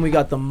the pick'em. We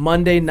got the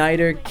Monday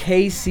Nighter,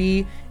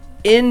 KC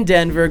in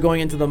Denver,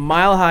 going into the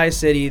Mile High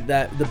City,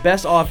 that the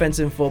best offense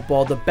in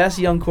football, the best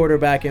young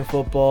quarterback in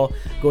football,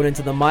 going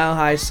into the Mile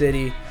High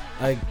City,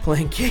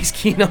 playing Case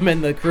Keenum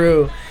and the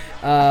crew.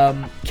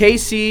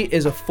 KC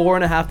is a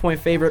 4.5-point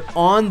favorite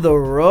on the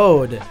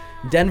road.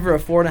 Denver a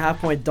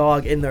 4.5-point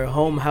dog in their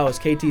home house.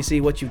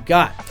 KTC, what you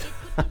got?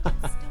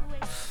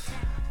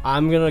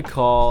 I'm going to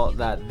call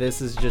that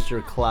this is just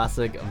your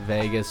classic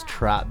Vegas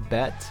trap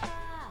bet.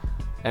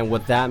 And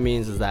what that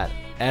means is that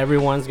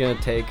everyone's going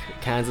to take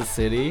Kansas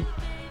City.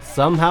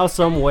 Somehow,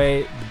 some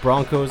way, the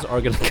Broncos are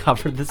going to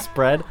cover the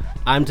spread.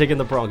 I'm taking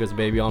the Broncos,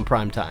 baby, on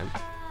primetime.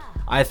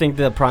 I think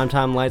the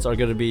primetime lights are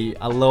going to be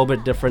a little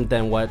bit different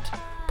than what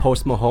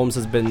post Mahomes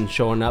has been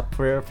showing up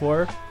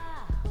for.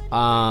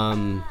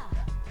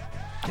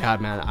 Yeah,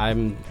 man,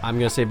 I'm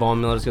gonna say Von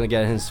Miller's gonna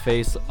get in his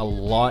face a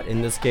lot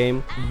in this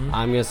game. Mm-hmm.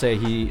 I'm gonna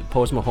say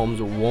post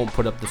Mahomes won't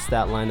put up the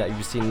stat line that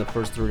you've seen in the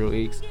first 3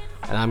 weeks,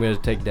 and I'm gonna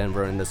take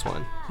Denver in this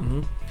one.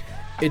 Mm-hmm.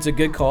 It's a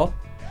good call.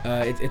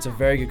 It's a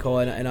very good call,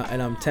 and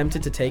I'm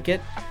tempted to take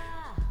it.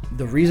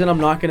 The reason I'm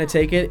not gonna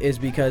take it is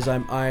because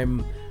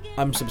I'm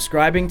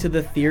subscribing to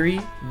the theory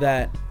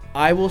that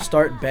I will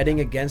start betting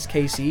against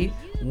KC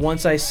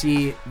once I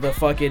see the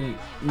fucking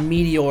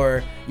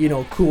meteor,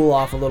 cool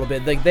off a little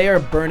bit. Like, they are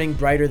burning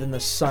brighter than the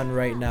sun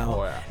right now.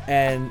 Oh,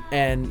 yeah.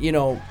 And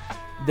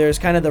there's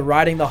kind of the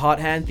riding the hot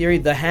hand theory.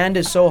 The hand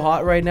is so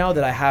hot right now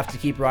that I have to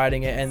keep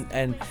riding it,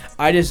 and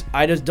I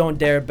just don't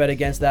dare bet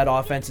against that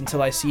offense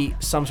until I see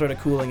some sort of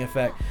cooling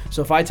effect.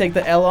 So if I take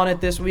the L on it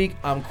this week,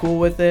 I'm cool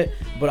with it,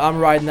 but I'm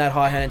riding that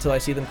hot hand until I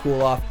see them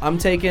cool off. I'm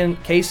taking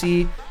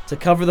KC to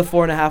cover the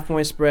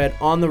 4.5-point spread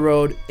on the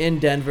road in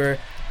Denver.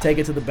 Take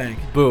it to the bank.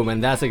 Boom,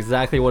 and that's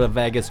exactly what a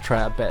Vegas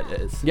trap bet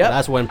is. Yep.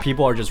 That's when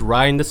people are just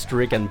riding the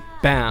streak and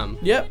bam.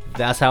 Yep.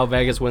 That's how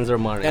Vegas wins their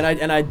money.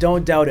 And I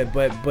don't doubt it,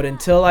 but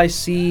until I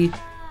see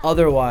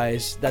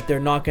otherwise, that they're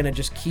not going to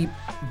just keep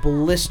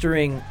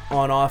blistering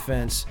on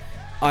offense,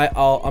 I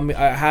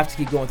have to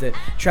keep going with it.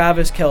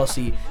 Travis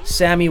Kelce,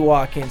 Sammy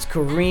Watkins,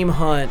 Kareem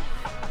Hunt,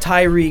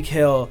 Tyreek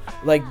Hill.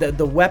 Like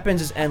the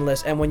weapons is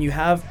endless, and when you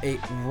have a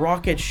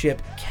rocket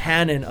ship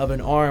cannon of an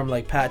arm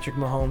like Patrick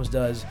Mahomes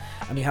does,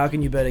 I mean, how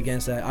can you bet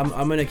against that? I'm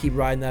gonna keep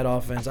riding that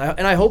offense,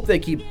 and I hope they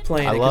keep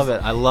playing. I love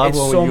it. I love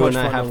when so you and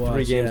I much fun have to watch,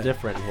 3 games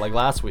different, like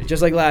last week.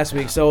 Just like last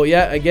week. So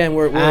yeah, again,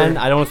 we're and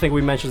I don't think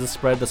we mentioned the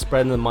spread. The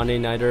spread in the Monday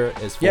Nighter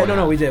is 4.5.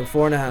 No, we did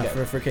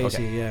 4.5 for KC.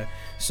 Okay. Yeah.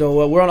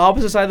 So we're on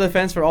opposite side of the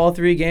fence for all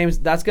 3 games.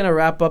 That's going to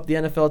wrap up the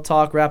NFL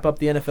talk, wrap up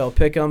the NFL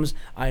pick'ems.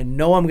 I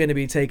know I'm going to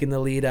be taking the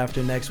lead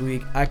after next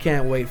week. I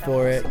can't wait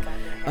for it.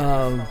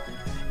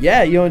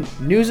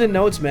 News and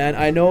notes, man.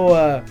 I know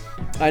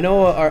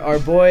our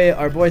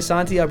boy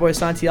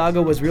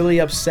Santiago was really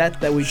upset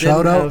that we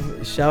didn't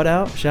have shout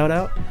out.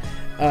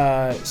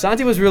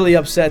 Santi was really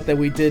upset that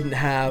we didn't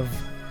have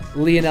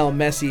Lionel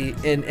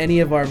Messi in any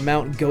of our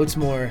Mount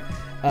Goatsmore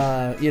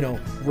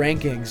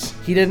rankings.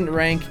 He didn't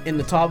rank in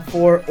the top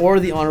 4 or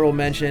the honorable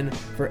mention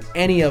for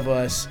any of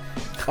us.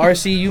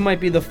 RC, you might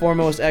be the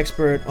foremost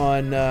expert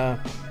on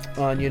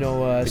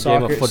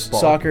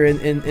soccer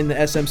in the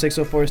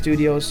SM604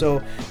 studio. So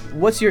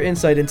what's your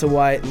insight into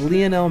why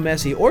Lionel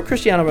Messi or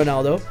Cristiano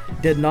Ronaldo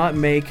did not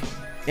make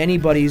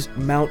anybody's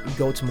Mount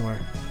Goatsmore?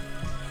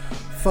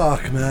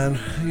 Fuck, man.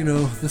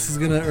 This is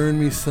gonna earn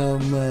me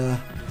some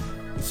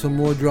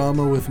more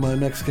drama with my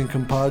Mexican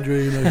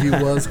compadre. He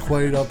was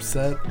quite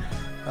upset.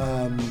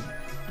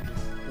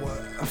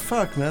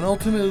 Fuck, man.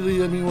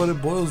 Ultimately, I mean, what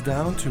it boils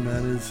down to,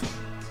 man, is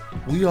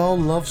we all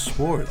love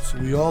sports.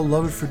 We all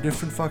love it for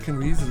different fucking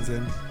reasons,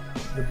 and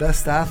the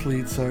best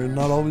athletes are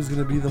not always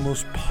going to be the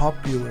most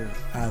popular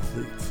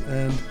athletes.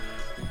 And,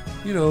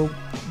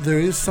 there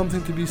is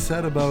something to be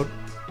said about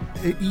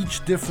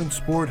each different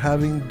sport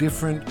having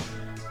different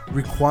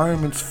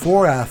requirements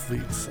for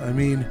athletes. I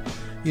mean,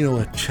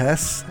 a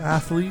chess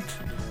athlete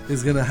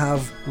is going to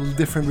have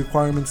different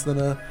requirements than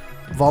a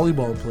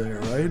volleyball player,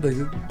 right? Like,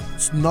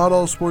 it's not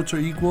all sports are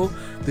equal.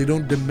 They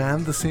don't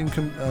demand the same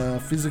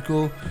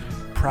physical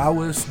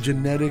prowess,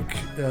 genetic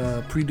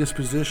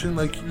predisposition.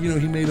 Like,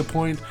 he made a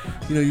point,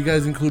 you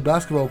guys include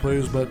basketball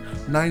players, but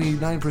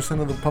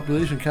 99% of the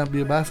population can't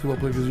be a basketball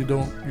player because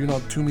you're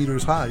not 2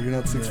 meters high. You're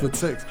not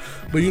 6'6".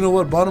 But you know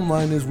what? Bottom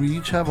line is we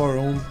each have our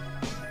own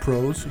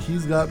pros.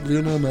 He's got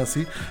Lionel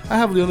Messi. I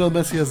have Lionel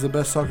Messi as the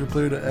best soccer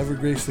player to ever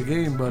grace the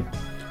game, but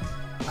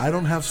I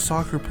don't have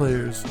soccer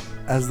players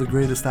as the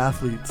greatest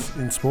athletes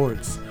in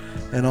sports.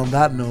 And on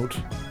that note,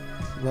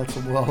 that's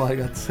all I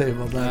got to say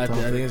about that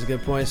topic. I think it's a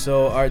good point.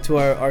 So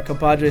our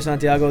compadre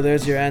Santiago,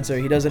 there's your answer.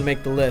 He doesn't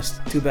make the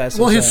list. Too bad.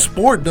 Well, his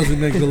sport doesn't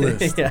make the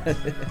list. Yeah.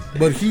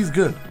 But he's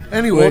good.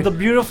 Anyway. Well, the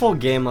beautiful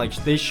game,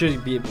 they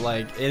should be,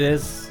 it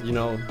is,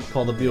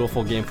 called the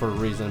beautiful game for a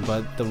reason.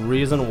 But the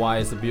reason why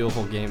it's a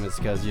beautiful game is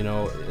because,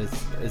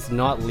 it's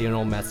not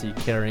Lionel Messi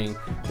carrying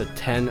the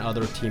 10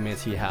 other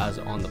teammates he has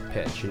on the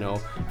pitch,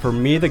 For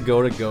me, the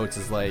go-to-goats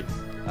is like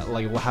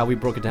how we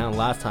broke it down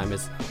last time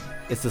is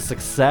it's the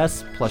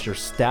success plus your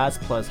stats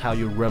plus how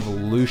you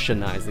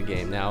revolutionize the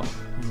game. Now,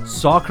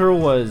 soccer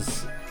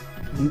was...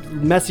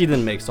 Messi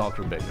didn't make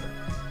soccer bigger.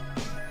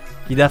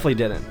 He definitely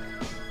didn't.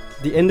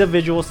 The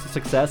individual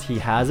success, he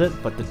has it,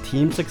 but the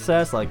team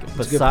success,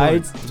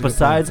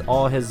 besides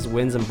all his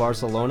wins in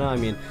Barcelona, I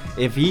mean,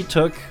 if he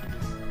took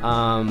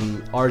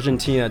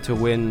Argentina to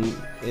win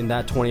in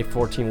that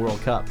 2014 World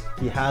Cup,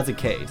 he has a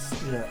case.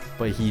 Yeah.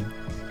 But he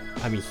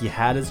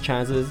had his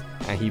chances,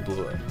 and he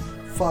blew it.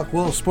 Fuck,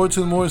 well, Sports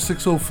and More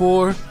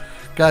 604.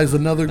 Guys,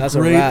 another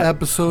great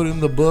episode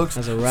in the books.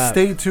 That's a wrap.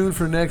 Stay tuned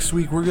for next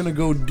week. We're going to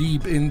go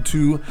deep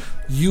into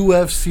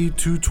UFC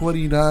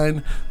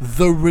 229,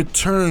 the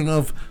return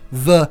of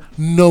the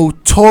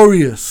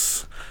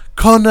notorious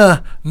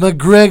Conor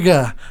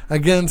McGregor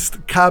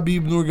against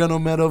Khabib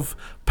Nurmagomedov,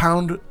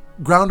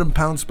 ground and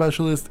pound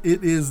specialist.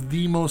 It is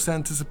the most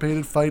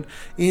anticipated fight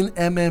in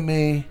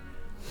MMA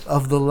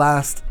of the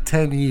last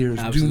 10 years.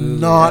 Absolutely. Do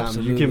not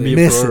you can be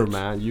miss a promoter, it.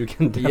 man. You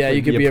can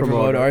be a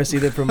promoter. RC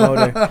the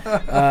promoter.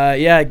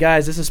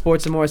 Guys, this is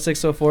Sports and More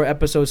 604,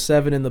 episode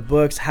 7 in the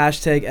books.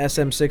 Hashtag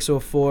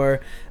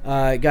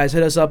SM604. Guys,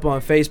 hit us up on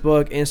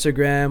Facebook,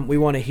 Instagram. We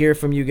want to hear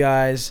from you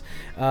guys.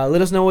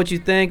 Let us know what you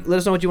think. Let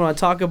us know what you want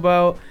to talk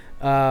about.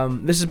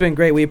 This has been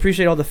great. We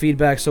appreciate all the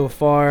feedback so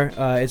far.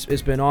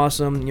 It's been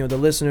awesome. The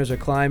listeners are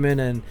climbing,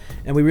 and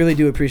we really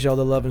do appreciate all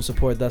the love and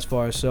support thus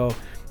far. So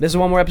this is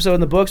one more episode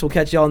in the books. We'll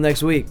catch y'all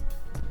next week.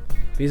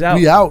 Peace out.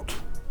 We out.